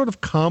some sort of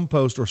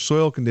compost or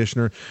soil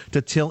conditioner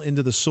to till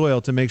into the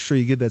soil to make sure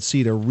you give that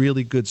seed a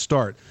really good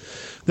start.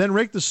 Then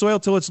rake the soil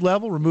till it's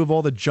level. Remove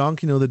all the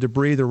junk, the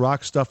debris, the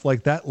rock, stuff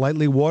like that.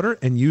 Lightly water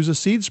and use a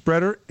seed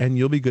spreader, and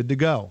you'll be good to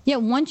go. Yeah,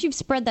 once you've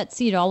spread that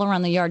seed all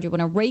around the yard, you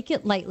want to rake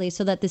it lightly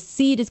so that the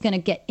seed is going to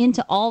get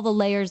into all the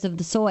layers of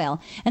the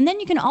soil. And then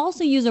you can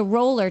also use a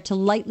roller to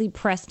lightly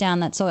press down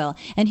that soil.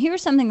 And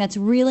here's something that's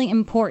really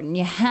important.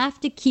 You have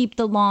to keep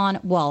the lawn,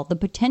 the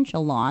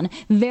potential lawn,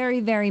 very,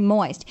 very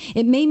moist.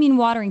 It may mean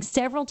watering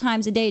several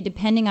times a day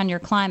depending on your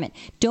climate.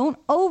 Don't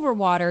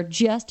overwater,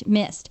 just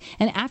mist.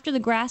 And after the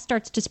grass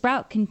starts to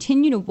sprout,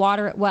 continue to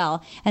water it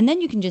well. And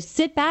then you can just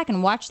sit back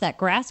and watch that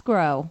grass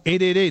grow.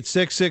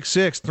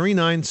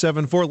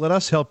 888-666-3974. Let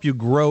us help you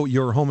grow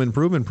your home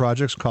improvement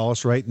projects. Call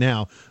us right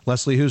now.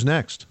 Leslie, who's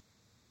next?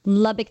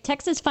 Lubbock,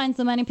 Texas finds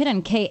the Money Pit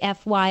on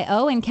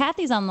KFYO. And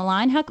Kathy's on the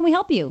line. How can we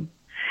help you?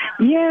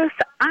 Yes,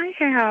 I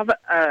have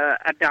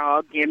a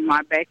dog in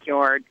my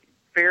backyard,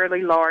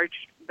 fairly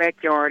large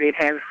backyard. It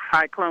has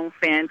cyclone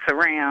fence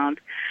around,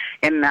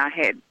 and I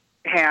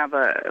have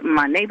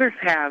my neighbors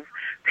have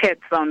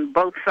pets on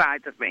both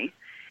sides of me.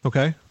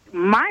 Okay.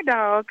 My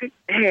dog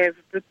has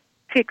the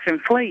ticks and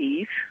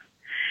fleas.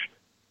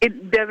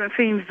 It doesn't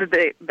seem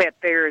that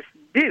theirs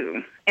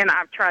do. And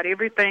I've tried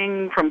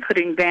everything from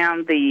putting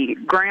down the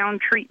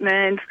ground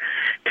treatments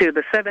to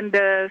the 7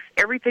 dust,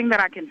 everything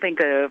that I can think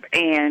of,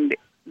 and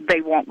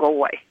they won't go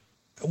away.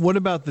 What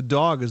about the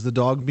dog? Is the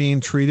dog being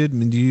treated? I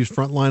mean, do you use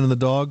Frontline on the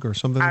dog or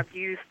something? I've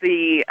used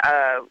the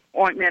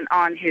ointment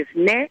on his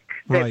neck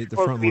that's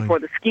supposed to be for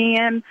the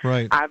skin.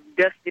 Right. I've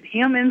dusted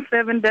him in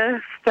 7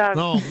 dust.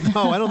 No,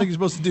 I don't think you're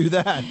supposed to do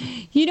that.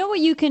 You know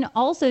what you can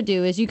also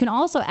do is you can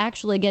also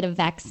actually get a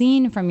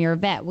vaccine from your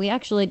vet. We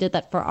actually did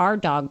that for our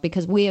dog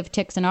because we have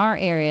ticks in our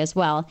area as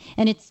well.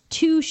 And it's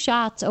 2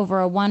 shots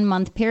over a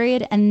 1-month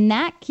period, and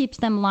that keeps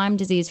them Lyme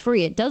disease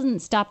free. It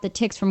doesn't stop the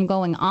ticks from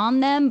going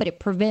on them, but it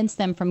prevents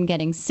them from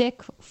getting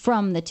sick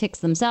from the ticks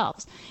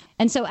themselves.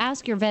 And so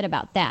ask your vet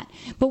about that.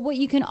 But what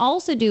you can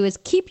also do is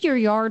keep your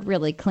yard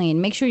really clean.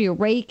 Make sure you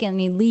rake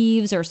any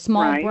leaves or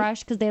small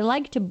brush because they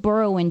like to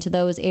burrow into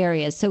those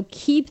areas. So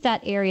keep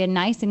that area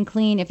nice and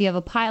clean. If you have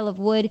a pile of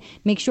wood,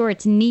 make sure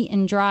it's neat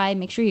and dry.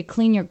 Make sure you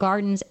clean your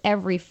gardens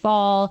every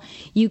fall.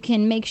 You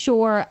can make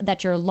sure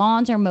that your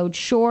lawns are mowed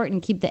short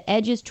and keep the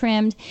edges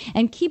trimmed.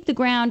 And keep the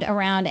ground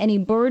around any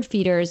bird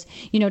feeders,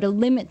 to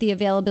limit the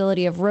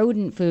availability of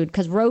rodent food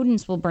because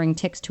rodents will bring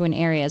ticks to an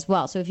area as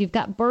well. So if you've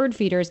got bird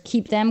feeders,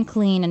 keep them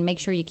clean and make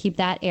sure you keep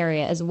that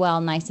area as well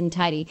nice and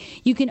tidy.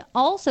 You can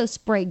also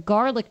spray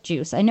garlic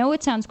juice. I know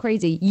it sounds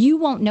crazy. You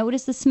won't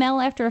notice the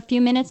smell after a few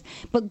minutes,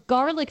 but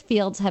garlic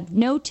fields have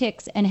no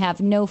ticks and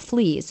have no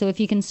fleas. So if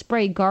you can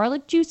spray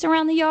garlic juice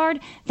around the yard,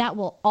 that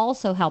will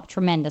also help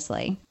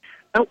tremendously.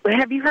 Oh,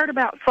 have you heard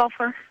about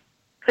sulfur?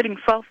 Putting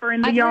sulfur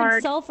in the I've yard?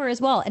 heard sulfur as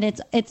well, and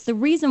it's the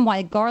reason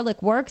why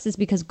garlic works is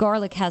because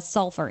garlic has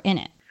sulfur in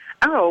it.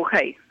 Oh,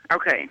 okay,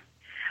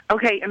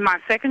 and my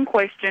second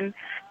question,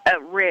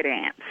 red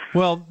ants.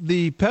 Well,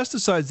 the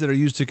pesticides that are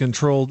used to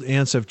control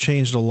ants have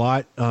changed a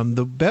lot.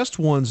 The best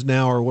ones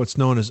now are what's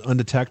known as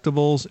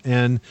undetectables,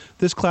 and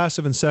this class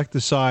of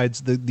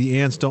insecticides,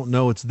 the ants don't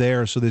know it's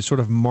there, so they sort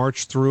of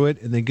march through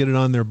it, and they get it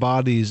on their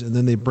bodies, and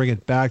then they bring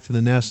it back to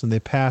the nest, and they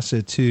pass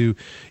it to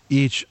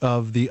each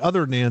of the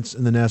other ants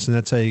in the nest, and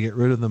that's how you get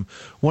rid of them.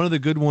 One of the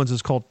good ones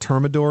is called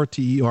Termidor,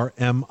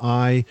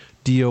 Termidor.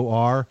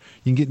 You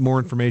can get more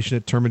information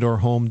at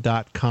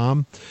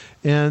termidorhome.com.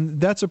 And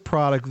that's a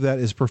product that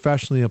is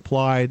professionally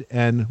applied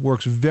and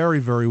works very,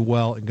 very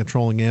well in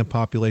controlling ant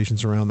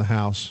populations around the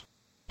house.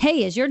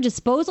 Hey, is your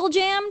disposal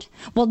jammed?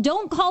 Well,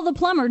 don't call the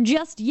plumber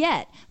just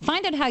yet.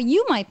 Find out how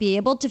you might be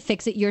able to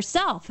fix it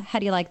yourself. How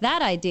do you like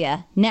that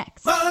idea?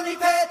 Next. Money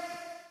Pit.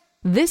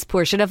 This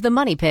portion of the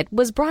Money Pit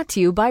was brought to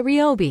you by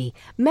Ryobi,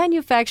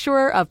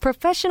 manufacturer of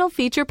professional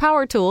feature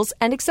power tools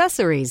and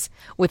accessories,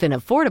 with an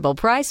affordable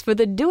price for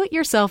the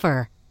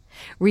do-it-yourselfer.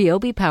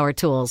 Ryobi Power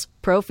Tools,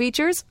 pro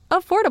features,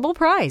 affordable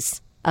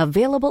price.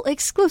 Available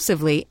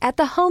exclusively at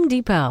the Home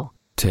Depot.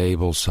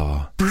 Table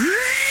saw.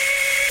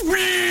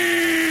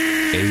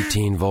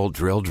 18-volt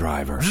drill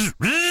driver.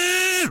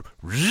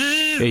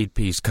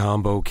 8-piece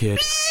combo kit.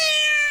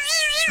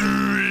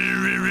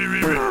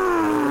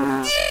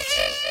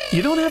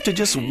 You don't have to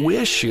just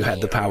wish you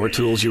had the power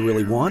tools you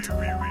really want.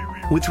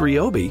 With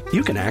Ryobi,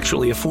 you can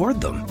actually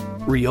afford them.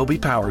 Ryobi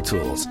Power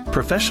Tools.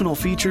 Professional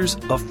features,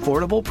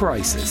 affordable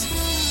prices.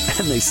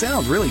 And they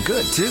sound really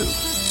good, too.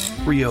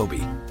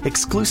 Ryobi.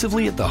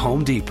 Exclusively at the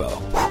Home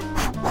Depot.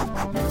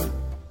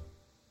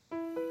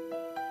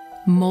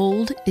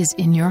 Mold is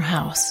in your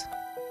house.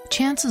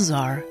 Chances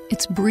are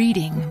it's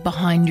breeding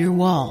behind your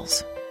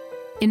walls.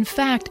 In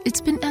fact,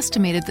 it's been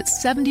estimated that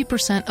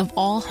 70% of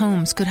all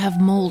homes could have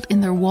mold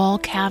in their wall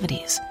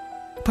cavities,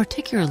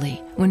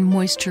 particularly when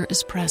moisture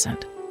is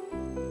present.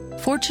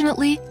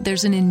 Fortunately,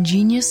 there's an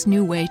ingenious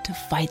new way to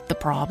fight the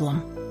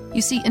problem.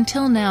 You see,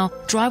 until now,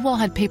 drywall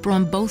had paper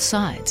on both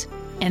sides,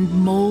 and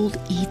mold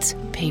eats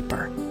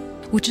paper,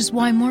 which is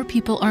why more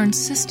people are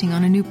insisting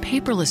on a new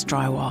paperless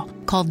drywall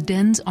called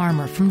Den's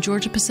Armor from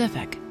Georgia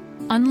Pacific.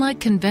 Unlike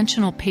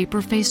conventional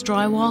paper-faced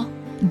drywall,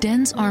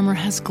 Den's Armor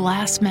has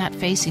glass mat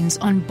facings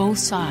on both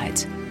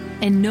sides,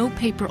 and no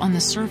paper on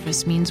the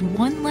surface means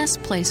one less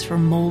place for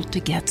mold to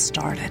get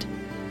started.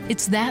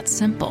 It's that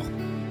simple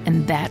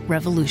and that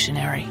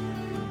revolutionary.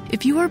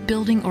 If you are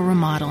building or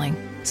remodeling,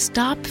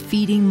 stop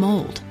feeding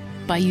mold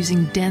by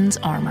using Den's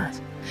Armor.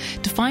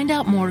 To find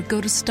out more,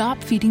 go to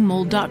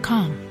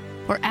stopfeedingmold.com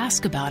or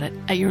ask about it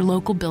at your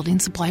local building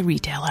supply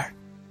retailer.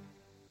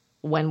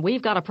 When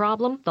we've got a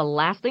problem, the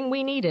last thing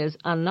we need is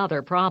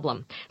another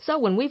problem. So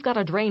when we've got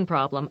a drain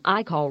problem,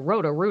 I call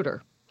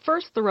Roto-Rooter.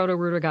 First, the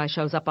Roto-Rooter guy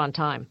shows up on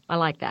time. I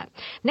like that.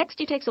 Next,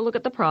 he takes a look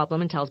at the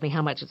problem and tells me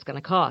how much it's going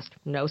to cost.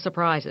 No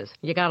surprises.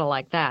 You gotta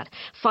like that.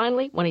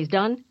 Finally, when he's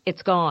done,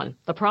 it's gone.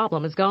 The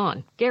problem is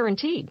gone.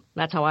 Guaranteed.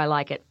 That's how I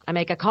like it. I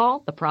make a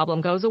call, the problem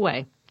goes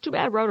away. Too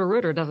bad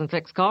Roto-Rooter doesn't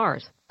fix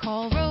cars.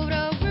 Call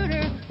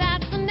Roto-Rooter,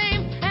 that's the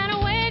name, and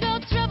away go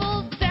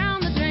trouble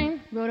down the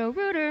drain.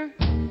 Roto-Rooter.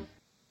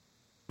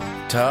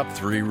 Top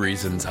 3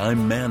 reasons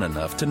I'm man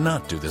enough to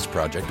not do this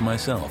project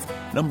myself.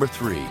 Number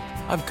 3,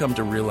 I've come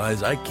to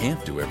realize I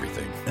can't do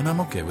everything, and I'm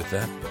okay with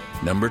that.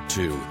 Number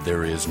 2,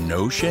 there is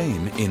no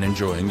shame in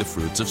enjoying the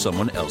fruits of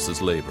someone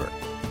else's labor.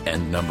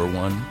 And number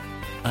 1,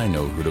 I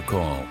know who to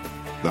call.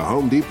 The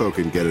Home Depot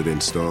can get it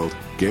installed,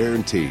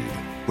 guaranteed.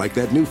 Like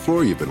that new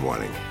floor you've been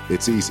wanting.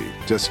 It's easy.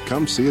 Just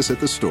come see us at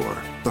the store.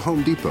 The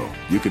Home Depot.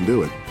 You can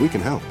do it. We can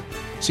help.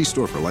 See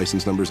store for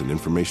license numbers and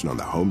information on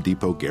the Home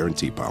Depot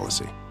Guarantee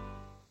Policy.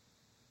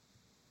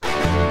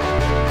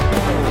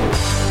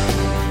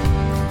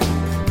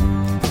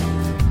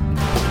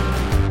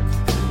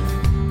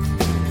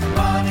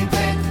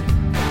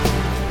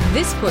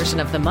 This portion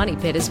of the Money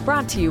Pit is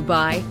brought to you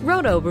by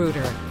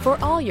Roto-Rooter for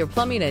all your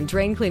plumbing and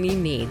drain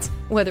cleaning needs.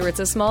 Whether it's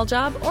a small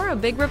job or a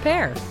big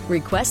repair,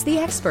 request the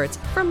experts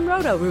from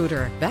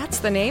Roto-Rooter. That's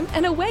the name,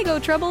 and away go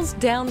troubles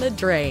down the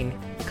drain.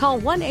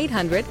 Call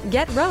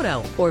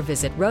 1-800-GET-ROTO or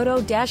visit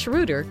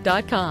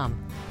roto-rooter.com.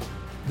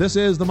 This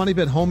is the Money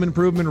Pit Home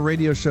Improvement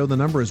Radio Show. The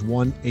number is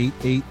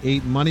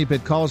 1-888-MONEY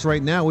PIT. Call us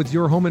right now with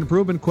your home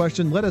improvement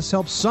question. Let us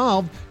help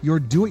solve your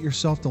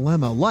do-it-yourself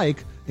dilemma,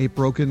 like a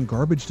broken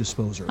garbage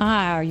disposer.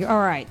 All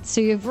right.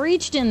 So you've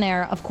reached in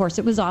there. Of course,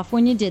 it was off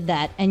when you did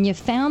that. And you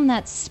found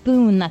that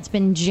spoon that's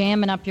been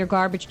jamming up your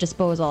garbage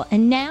disposal.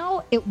 And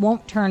now it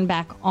won't turn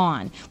back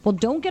on. Well,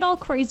 don't get all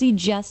crazy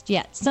just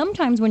yet.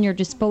 Sometimes when your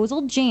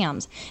disposal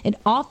jams, it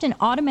often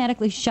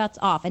automatically shuts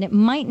off. And it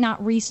might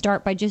not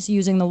restart by just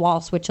using the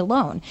wall switch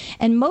alone.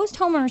 And most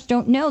homeowners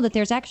don't know that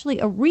there's actually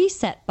a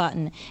reset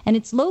button. And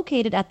it's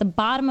located at the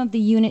bottom of the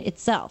unit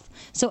itself.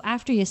 So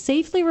after you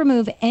safely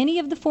remove any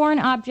of the foreign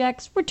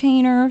objects,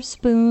 retainer,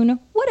 spoon,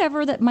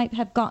 whatever that might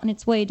have gotten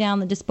its way down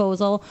the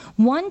disposal,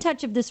 one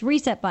touch of this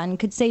reset button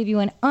could save you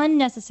an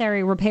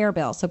unnecessary repair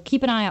bill. So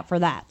keep an eye out for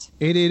that.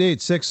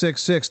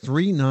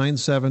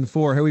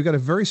 888-666-3974. Hey, we've got a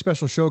very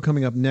special show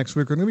coming up next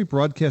week. We're going to be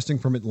broadcasting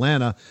from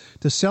Atlanta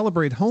to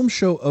celebrate Home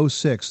Show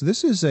 06.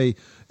 This is an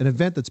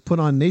event that's put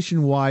on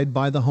nationwide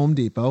by the Home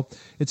Depot.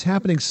 It's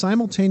happening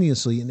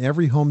simultaneously in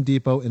every Home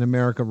Depot in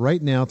America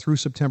right now through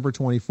September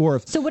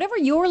 24th. So whatever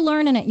you're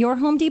learning at your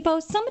Home Depot,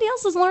 somebody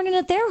else is learning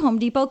at their Home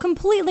Depot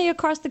completely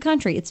across the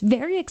country. It's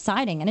very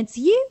exciting, and it's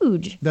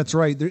huge. That's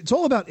right. It's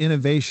all about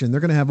innovation.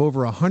 They're going to have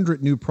over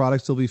 100 new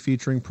products they'll be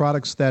featuring,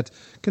 products that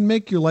can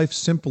make your life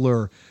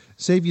simpler,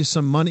 save you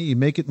some money,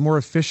 make it more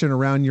efficient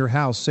around your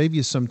house, save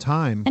you some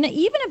time. And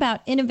even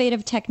about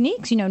innovative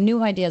techniques,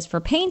 new ideas for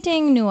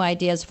painting, new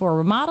ideas for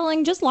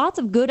remodeling, just lots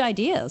of good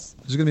ideas.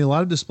 There's going to be a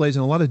lot of displays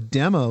and a lot of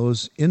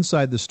demos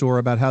inside the store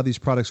about how these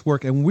products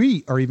work. And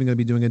we are even going to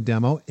be doing a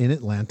demo in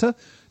Atlanta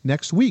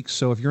next week.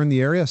 So if you're in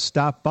the area,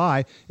 stop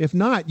by. If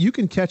not, you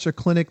can catch a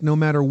clinic no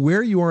matter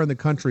where you are in the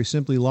country.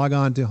 Simply log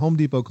on to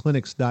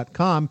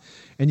homedepotclinics.com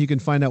and you can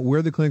find out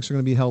where the clinics are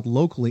going to be held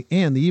locally.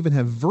 And they even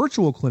have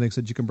virtual clinics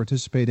that you can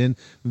participate in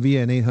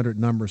via an 800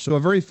 number. So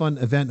a very fun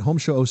event, Home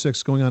Show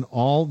 06, going on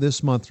all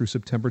this month through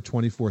September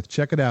 24th.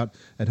 Check it out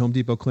at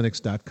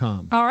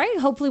homedepotclinics.com. All right.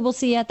 Hopefully we'll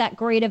see you at that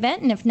great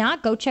event. And if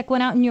not, go check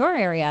one out in your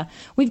area.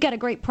 We've got a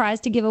great prize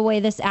to give away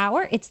this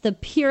hour. It's the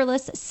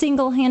Peerless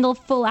single-handle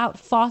full-out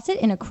faucet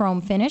in a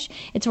chrome finish.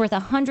 It's worth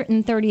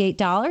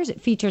 $138.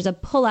 It features a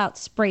pull-out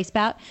spray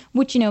spout,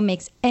 which,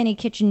 makes any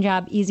kitchen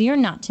job easier,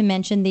 not to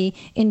mention the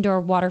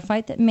indoor water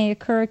fight that may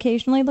occur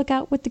occasionally. Look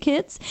out with the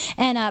kids.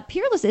 And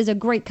Peerless is a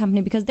great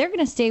company because they're going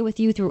to stay with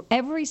you through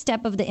every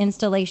step of the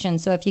installation.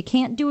 So if you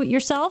can't do it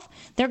yourself,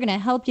 they're going to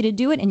help you to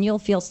do it, and you'll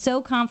feel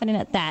so confident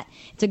at that.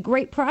 It's a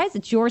great prize.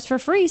 It's yours for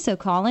free, so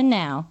call in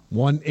now.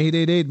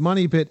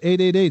 1-888-MONEY-PIT,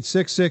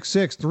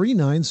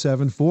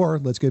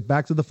 888-666-3974. Let's get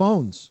back to the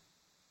phones.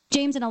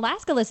 James in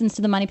Alaska listens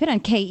to the Money Pit on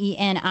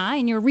KENI,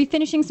 and you're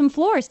refinishing some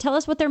floors. Tell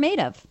us what they're made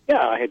of.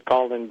 Yeah, I had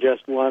called and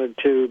just wanted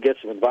to get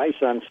some advice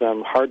on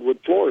some hardwood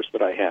floors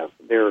that I have.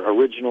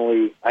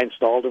 I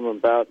installed them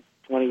about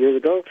 20 years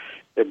ago.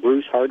 They're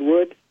Bruce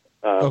hardwood,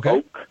 oak.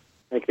 I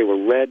think they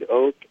were red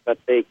oak, but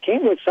they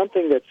came with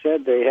something that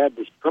said they had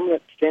this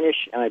permanent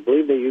finish, and I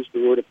believe they used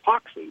the word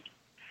epoxy.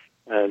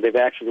 They've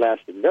actually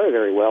lasted very,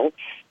 very well.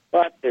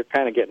 but they're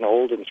kind of getting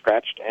old and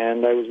scratched,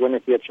 and I was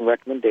wondering if you had some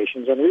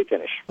recommendations on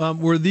refinish.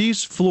 Were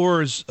these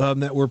floors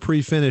that were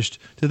pre-finished,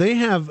 do they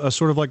have a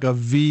sort of like a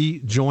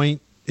V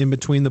joint in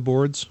between the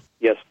boards?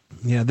 Yes.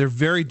 Yeah, they're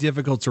very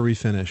difficult to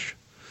refinish.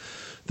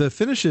 The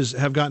finishes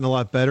have gotten a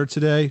lot better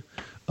today.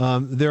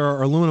 There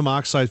are aluminum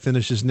oxide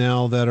finishes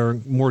now that are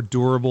more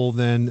durable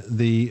than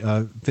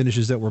the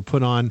finishes that were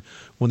put on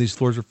when these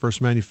floors were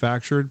first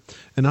manufactured.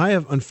 And I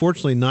have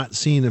unfortunately not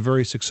seen a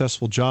very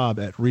successful job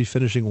at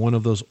refinishing one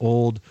of those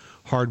old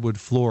hardwood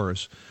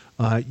floors.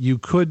 You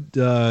could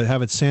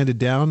have it sanded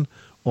down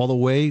all the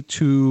way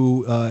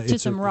to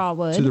some raw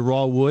wood. To the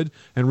raw wood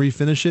and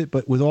refinish it.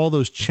 But with all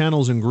those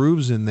channels and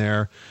grooves in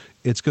there,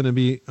 it's going to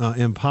be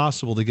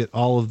impossible to get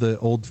all of the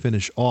old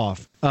finish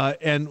off.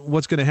 And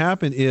what's going to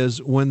happen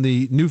is when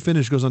the new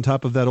finish goes on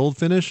top of that old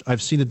finish,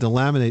 I've seen it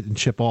delaminate and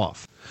chip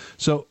off.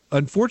 So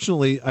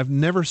unfortunately, I've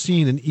never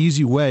seen an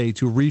easy way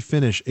to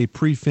refinish a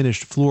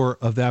pre-finished floor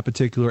of that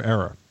particular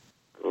era.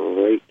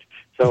 Great.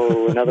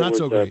 So in other Not words,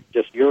 so great.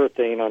 Just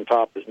urethane on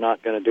top is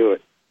not going to do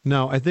it.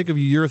 No, I think if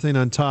you urethane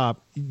on top,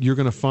 you're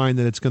going to find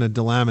that it's going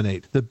to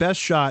delaminate. The best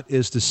shot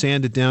is to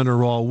sand it down to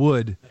raw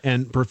wood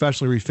and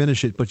professionally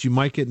refinish it, but you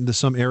might get into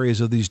some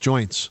areas of these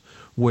joints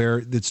where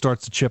it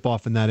starts to chip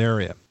off in that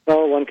area.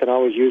 Well, one can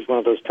always use one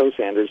of those toe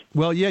sanders.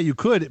 Well, yeah, you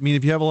could. I mean,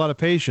 if you have a lot of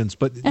patience,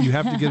 but you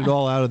have to get it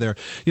all out of there.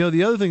 You know,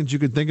 the other thing that you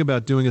could think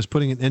about doing is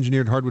putting an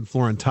engineered hardwood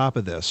floor on top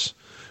of this,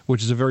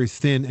 which is a very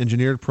thin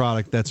engineered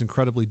product that's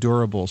incredibly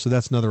durable. So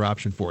that's another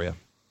option for you.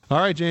 All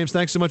right, James,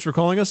 thanks so much for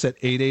calling us at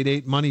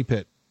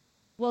 888-MONEY-PIT.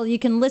 Well, you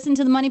can listen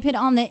to the Money Pit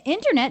on the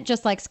internet,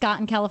 just like Scott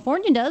in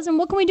California does. And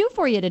what can we do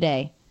for you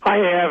today? I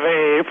have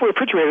a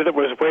refrigerator that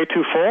was way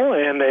too full,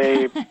 and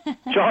a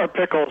jar of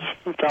pickles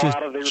fell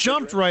out of the refrigerator.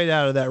 Jumped right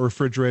out of that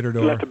refrigerator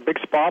door. Left a big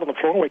spot on the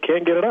floor, and we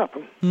can't get it up.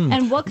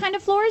 And what kind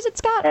of floor is it,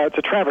 Scott? It's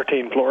a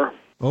travertine floor.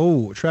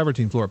 Oh,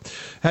 travertine floor.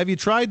 Have you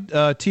tried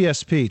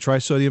TSP,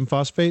 trisodium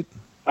phosphate?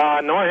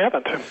 No, I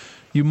haven't.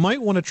 You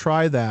might want to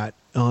try that.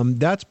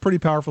 That's pretty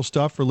powerful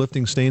stuff for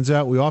lifting stains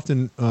out. We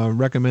often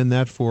recommend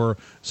that for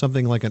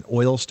something like an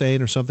oil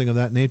stain or something of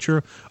that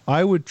nature.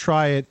 I would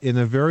try it in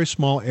a very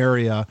small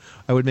area.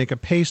 I would make a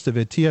paste of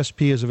it.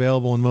 TSP is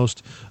available in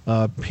most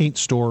paint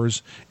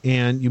stores,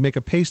 and you make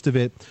a paste of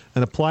it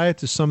and apply it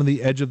to some of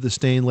the edge of the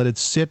stain, let it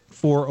sit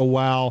for a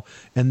while,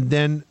 and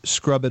then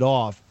scrub it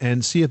off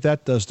and see if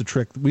that does the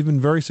trick. We've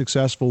been very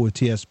successful with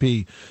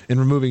TSP in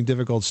removing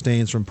difficult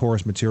stains from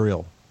porous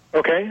material.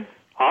 Okay.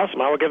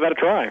 Awesome. I will give that a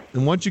try.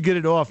 And once you get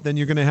it off, then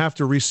you're going to have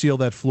to reseal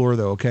that floor,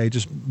 though, okay?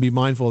 Just be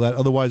mindful of that.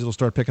 Otherwise, it'll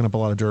start picking up a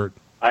lot of dirt.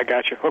 I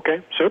got you.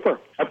 Okay. Super.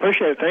 I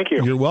appreciate it. Thank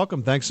you. You're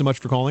welcome. Thanks so much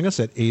for calling us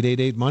at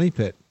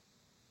 888-MONEY-PIT.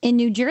 In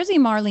New Jersey,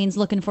 Marlene's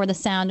looking for the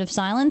sound of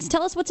silence.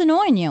 Tell us what's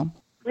annoying you.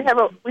 We have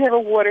a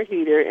water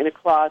heater in a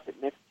closet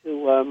next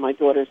to my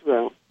daughter's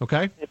room.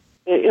 Okay.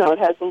 It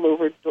has the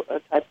louver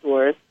type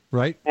doors.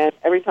 Right. And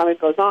every time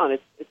it goes on,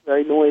 it's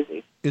very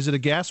noisy. Is it a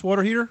gas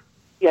water heater?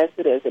 Yes,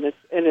 it is, and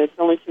it's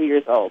only 2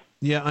 years old.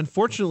 Yeah,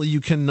 unfortunately, you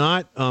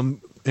cannot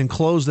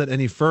enclose that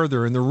any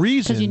further, and the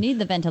reason because you need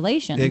the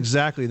ventilation.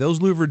 Exactly,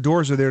 those louvered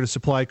doors are there to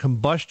supply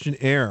combustion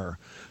air,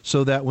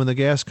 so that when the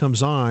gas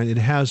comes on, it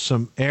has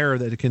some air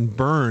that it can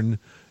burn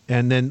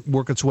and then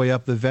work its way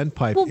up the vent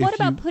pipe. Well, what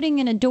about putting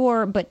in a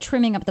door but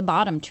trimming up the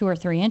bottom 2 or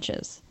 3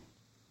 inches?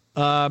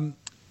 It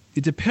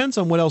depends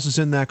on what else is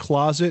in that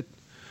closet,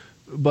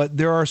 but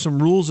there are some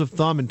rules of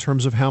thumb in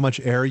terms of how much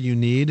air you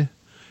need.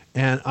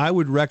 And I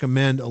would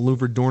recommend a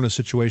louvered door in a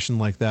situation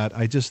like that.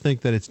 I just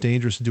think that it's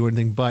dangerous to do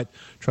anything but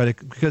try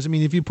to, because I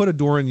mean, if you put a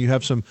door in, you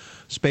have some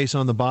space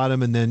on the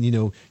bottom, and then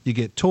you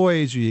get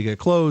toys or you get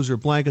clothes or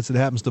blankets that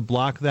happens to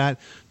block that.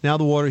 Now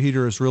the water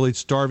heater is really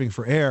starving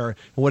for air.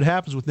 And what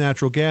happens with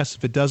natural gas,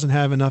 if it doesn't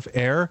have enough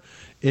air,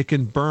 it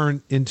can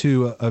burn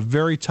into a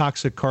very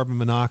toxic carbon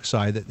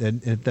monoxide.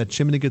 If that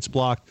chimney gets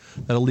blocked,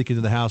 that'll leak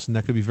into the house, and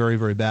that could be very,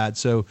 very bad.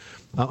 So,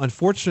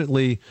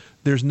 unfortunately,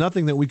 there's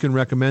nothing that we can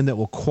recommend that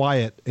will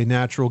quiet a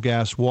natural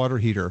gas water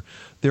heater.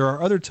 There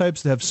are other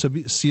types that have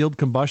sealed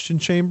combustion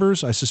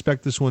chambers. I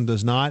suspect this one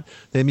does not.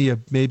 They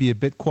may be a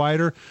bit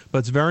quieter, but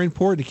it's very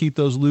important to keep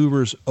those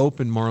louvers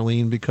open,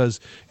 Marlene, because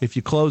if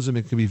you close them,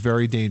 it can be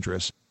very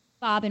dangerous.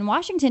 Bob in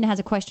Washington has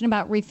a question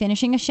about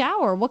refinishing a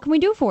shower. What can we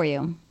do for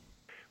you?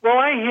 Well,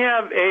 I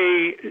have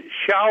a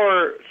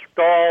shower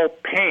stall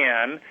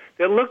pan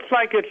that looks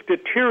like it's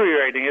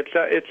deteriorating.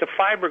 It's a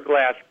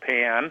fiberglass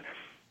pan,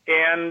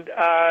 and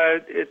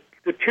it's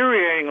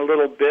deteriorating a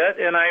little bit,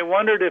 and I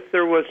wondered if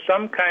there was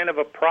some kind of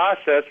a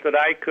process that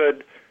I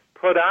could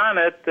put on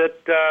it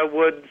that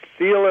would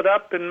seal it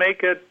up and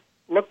make it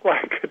look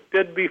like it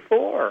did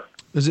before.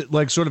 Is it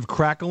like sort of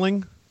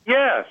crackling?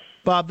 Yes.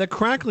 Bob, the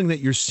crackling that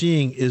you're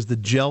seeing is the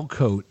gel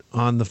coat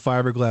on the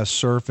fiberglass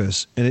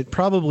surface, and it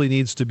probably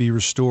needs to be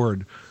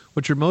restored.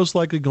 what you're most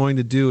likely going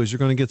to do is you're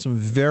going to get some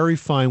very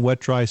fine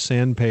wet dry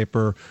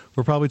sandpaper.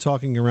 We're probably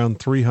talking around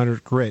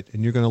 300 grit,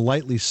 and you're going to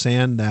lightly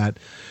sand that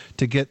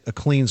to get a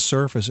clean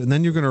surface, and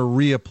then you're going to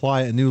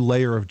reapply a new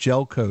layer of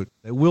gel coat.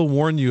 I will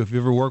warn you, if you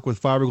ever work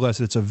with fiberglass,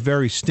 that it's a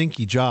very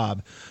stinky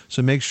job,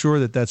 so make sure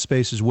that that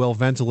space is well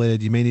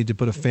ventilated. You may need to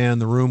put a fan in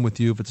the room with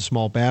you if it's a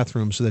small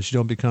bathroom so that you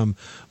don't become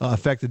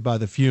affected by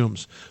the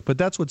fumes. But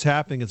that's what's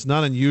happening. It's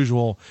not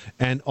unusual,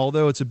 and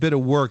although it's a bit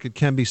of work, it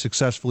can be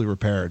successfully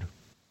repaired.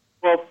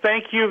 Well,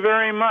 thank you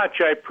very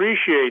much. I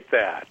appreciate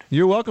that.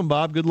 You're welcome,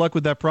 Bob. Good luck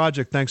with that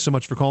project. Thanks so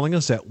much for calling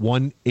us at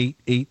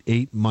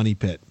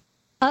 1-888-MONEY-PIT.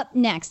 Up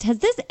next, has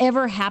this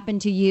ever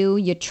happened to you?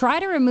 You try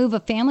to remove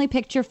a family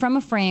picture from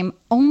a frame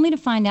only to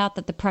find out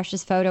that the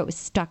precious photo is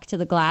stuck to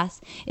the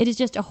glass. It is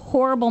just a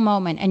horrible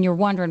moment, and you're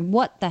wondering,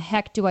 what the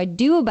heck do I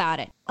do about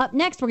it? Up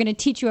next, we're going to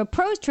teach you a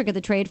pro's trick of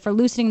the trade for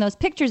loosening those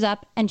pictures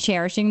up and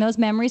cherishing those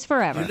memories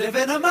forever. You live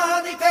in a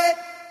money pit.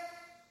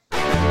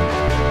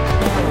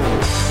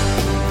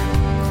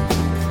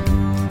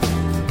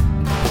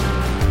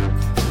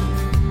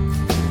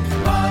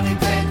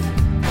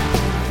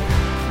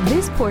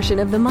 This portion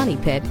of the Money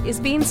Pit is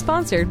being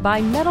sponsored by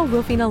Metal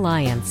Roofing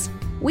Alliance.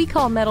 We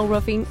call metal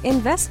roofing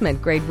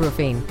investment grade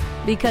roofing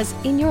because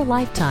in your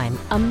lifetime,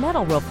 a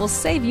metal roof will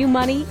save you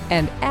money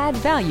and add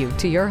value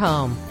to your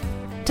home.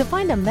 To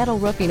find a Metal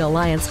Roofing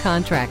Alliance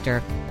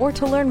contractor or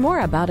to learn more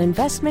about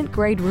investment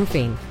grade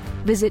roofing,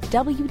 visit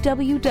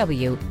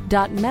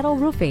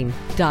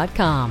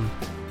www.metalroofing.com.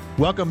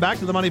 Welcome back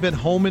to the Money Pit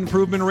Home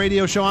Improvement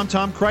Radio Show. I'm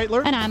Tom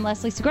Kraeutler. And I'm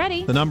Leslie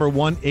Segrete. The number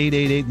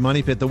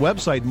 1-888-MONEY-PIT. The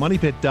website,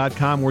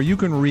 moneypit.com, where you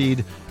can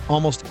read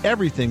almost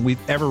everything we've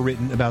ever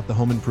written about the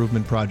home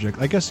improvement project.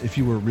 I guess if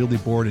you were really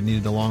bored and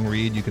needed a long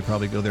read, you could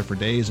probably go there for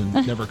days and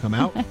never come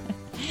out.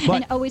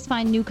 And always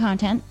find new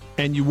content.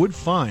 And you would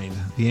find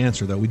the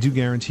answer, though. We do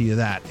guarantee you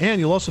that. And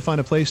you'll also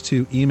find a place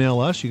to email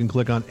us. You can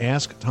click on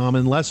Ask Tom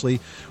and Leslie.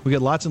 We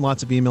get lots and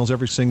lots of emails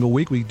every single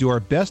week. We do our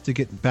best to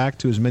get back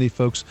to as many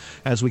folks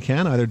as we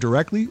can, either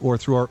directly or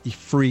through our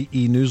free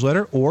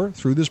e-newsletter or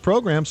through this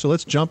program. So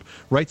let's jump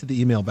right to the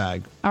email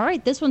bag. All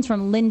right, this one's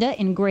from Linda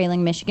in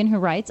Grayling, Michigan, who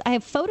writes, I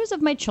have photos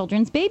of my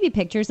children's baby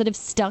pictures that have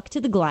stuck to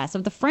the glass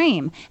of the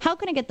frame. How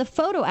can I get the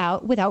photo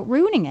out without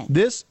ruining it?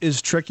 This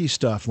is tricky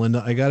stuff,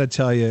 Linda. I got to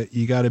tell you,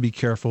 you got to be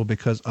careful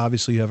because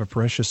obviously you have a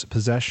precious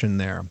possession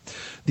there.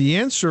 The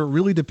answer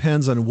really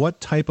depends on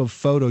what type of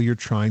photo you're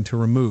trying to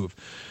remove.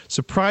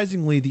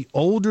 Surprisingly, the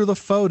older the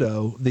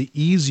photo, the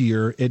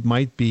easier it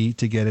might be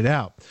to get it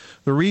out.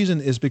 The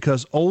reason is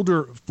because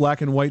older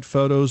black and white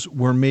photos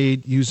were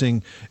made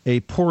using a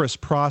porous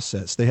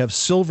process. They have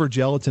silver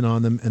gelatin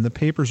on them, and the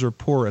papers are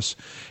porous.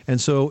 And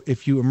so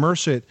if you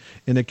immerse it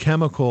in a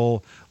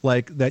chemical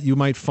like that you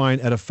might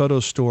find at a photo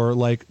store,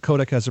 like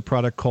Kodak has a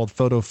product called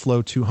Photo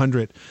Flow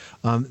 200,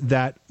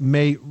 that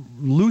may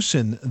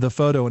loosen the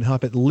photo and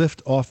help it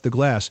lift off the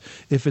glass.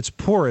 If it's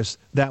porous,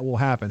 that will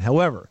happen.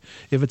 However,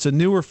 if it's a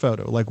newer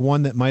photo, like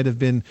one that might have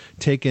been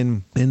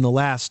taken in the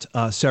last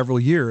several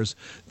years,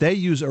 they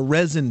use a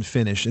resin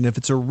finish. And if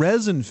it's a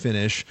resin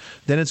finish,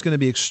 then it's going to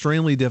be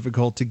extremely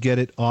difficult to get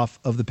it off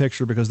of the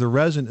picture because the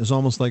resin is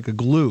almost like a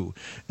glue,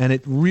 and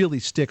it really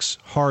sticks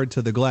hard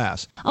to the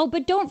glass. Oh,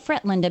 but don't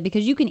fret, Linda,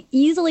 because you can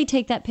easily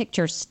take that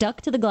picture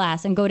stuck to the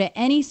glass and go to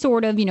any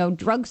sort of,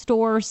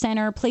 drugstore,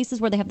 center, places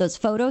where they have those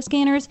photo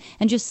scanners,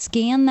 and just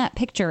scan that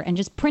picture and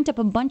just print up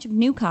a bunch of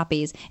new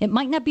copies. It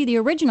might not be the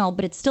original,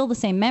 but it's still the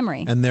same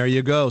memory. And there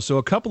you go. So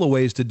a couple of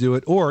ways to do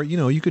it. Or,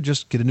 you could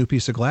just get a new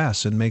piece of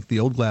glass and make the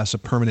old glass a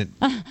permanent...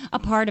 a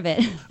part of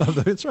it.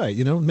 That's right.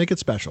 Make it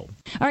special.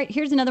 All right,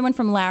 here's another one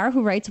from Lara,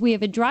 who writes, we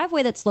have a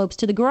driveway that slopes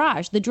to the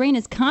garage. The drain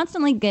is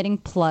constantly getting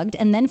plugged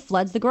and then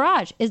floods the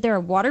garage. Is there a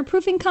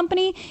waterproofing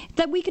company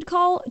that we could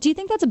call? Do you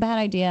think that's a bad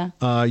idea?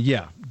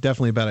 Yeah.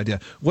 Definitely a bad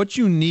idea. What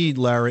you need,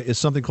 Lara, is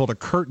something called a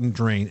curtain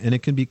drain, and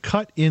it can be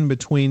cut in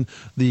between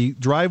the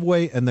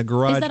driveway and the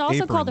garage. Is that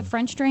also called a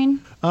French drain?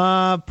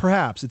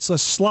 Perhaps. It's a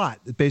slot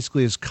that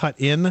basically is cut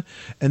in,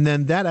 and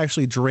then that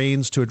actually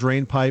drains to a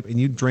drain pipe, and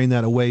you drain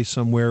that away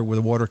somewhere where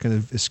the water can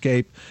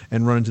escape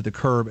and run into the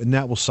curb, and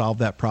that will solve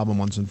that problem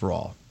once and for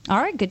all. All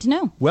right, good to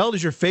know. Well,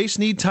 does your face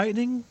need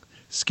tightening?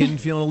 Skin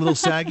feeling a little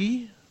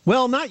saggy?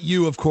 Well, not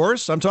you, of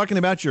course. I'm talking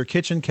about your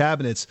kitchen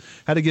cabinets.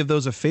 How to give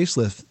those a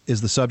facelift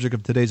is the subject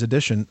of today's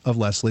edition of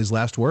Leslie's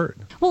Last Word.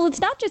 Well, it's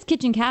not just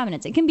kitchen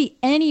cabinets. It can be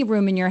any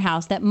room in your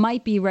house that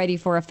might be ready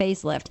for a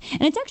facelift.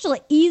 And it's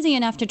actually easy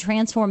enough to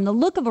transform the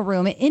look of a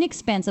room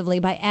inexpensively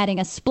by adding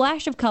a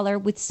splash of color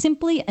with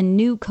simply a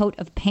new coat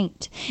of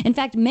paint. In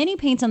fact, many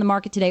paints on the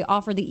market today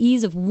offer the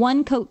ease of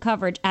one coat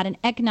coverage at an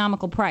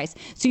economical price.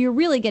 So you're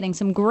really getting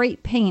some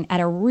great paint at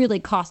a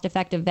really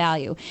cost-effective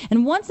value.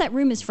 And once that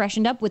room is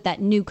freshened up with that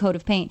new new coat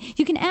of paint.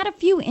 You can add a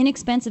few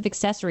inexpensive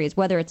accessories,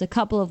 whether it's a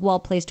couple of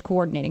well-placed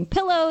coordinating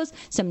pillows,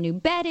 some new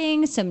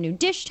bedding, some new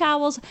dish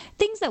towels,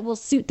 things that will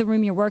suit the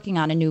room you're working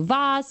on, a new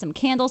vase, some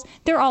candles.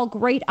 They're all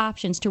great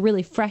options to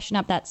really freshen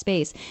up that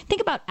space. Think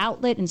about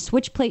outlet and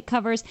switch plate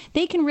covers.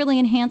 They can really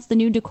enhance the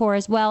new decor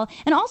as well,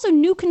 and also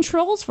new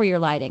controls for your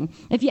lighting.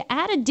 If you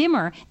add a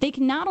dimmer, they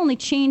can not only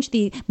change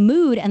the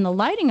mood and the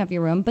lighting of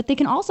your room, but they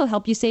can also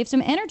help you save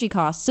some energy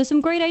costs. So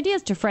some great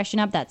ideas to freshen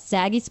up that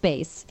saggy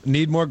space.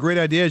 Need more great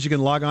ideas? You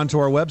can log on to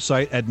our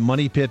website at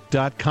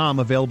moneypit.com,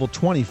 available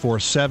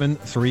 24/7,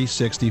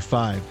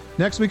 365.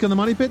 Next week on the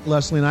Money Pit,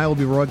 Leslie and I will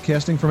be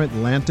broadcasting from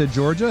Atlanta,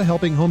 Georgia,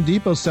 helping Home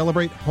Depot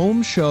celebrate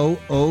Home Show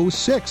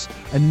 06,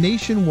 a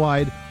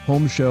nationwide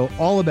home show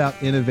all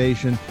about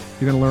innovation.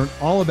 You're going to learn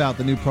all about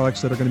the new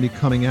products that are going to be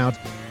coming out,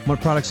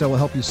 what products that will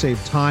help you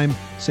save time,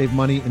 save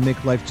money, and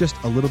make life just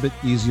a little bit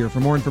easier. For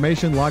more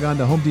information, log on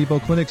to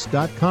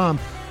HomeDepotClinics.com.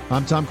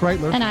 I'm Tom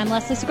Kraeutler. And I'm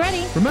Leslie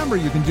Segrete. Remember,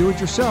 you can do it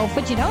yourself,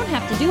 but you don't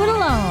have to do it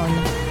alone.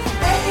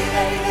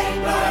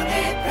 888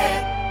 Money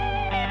Pit.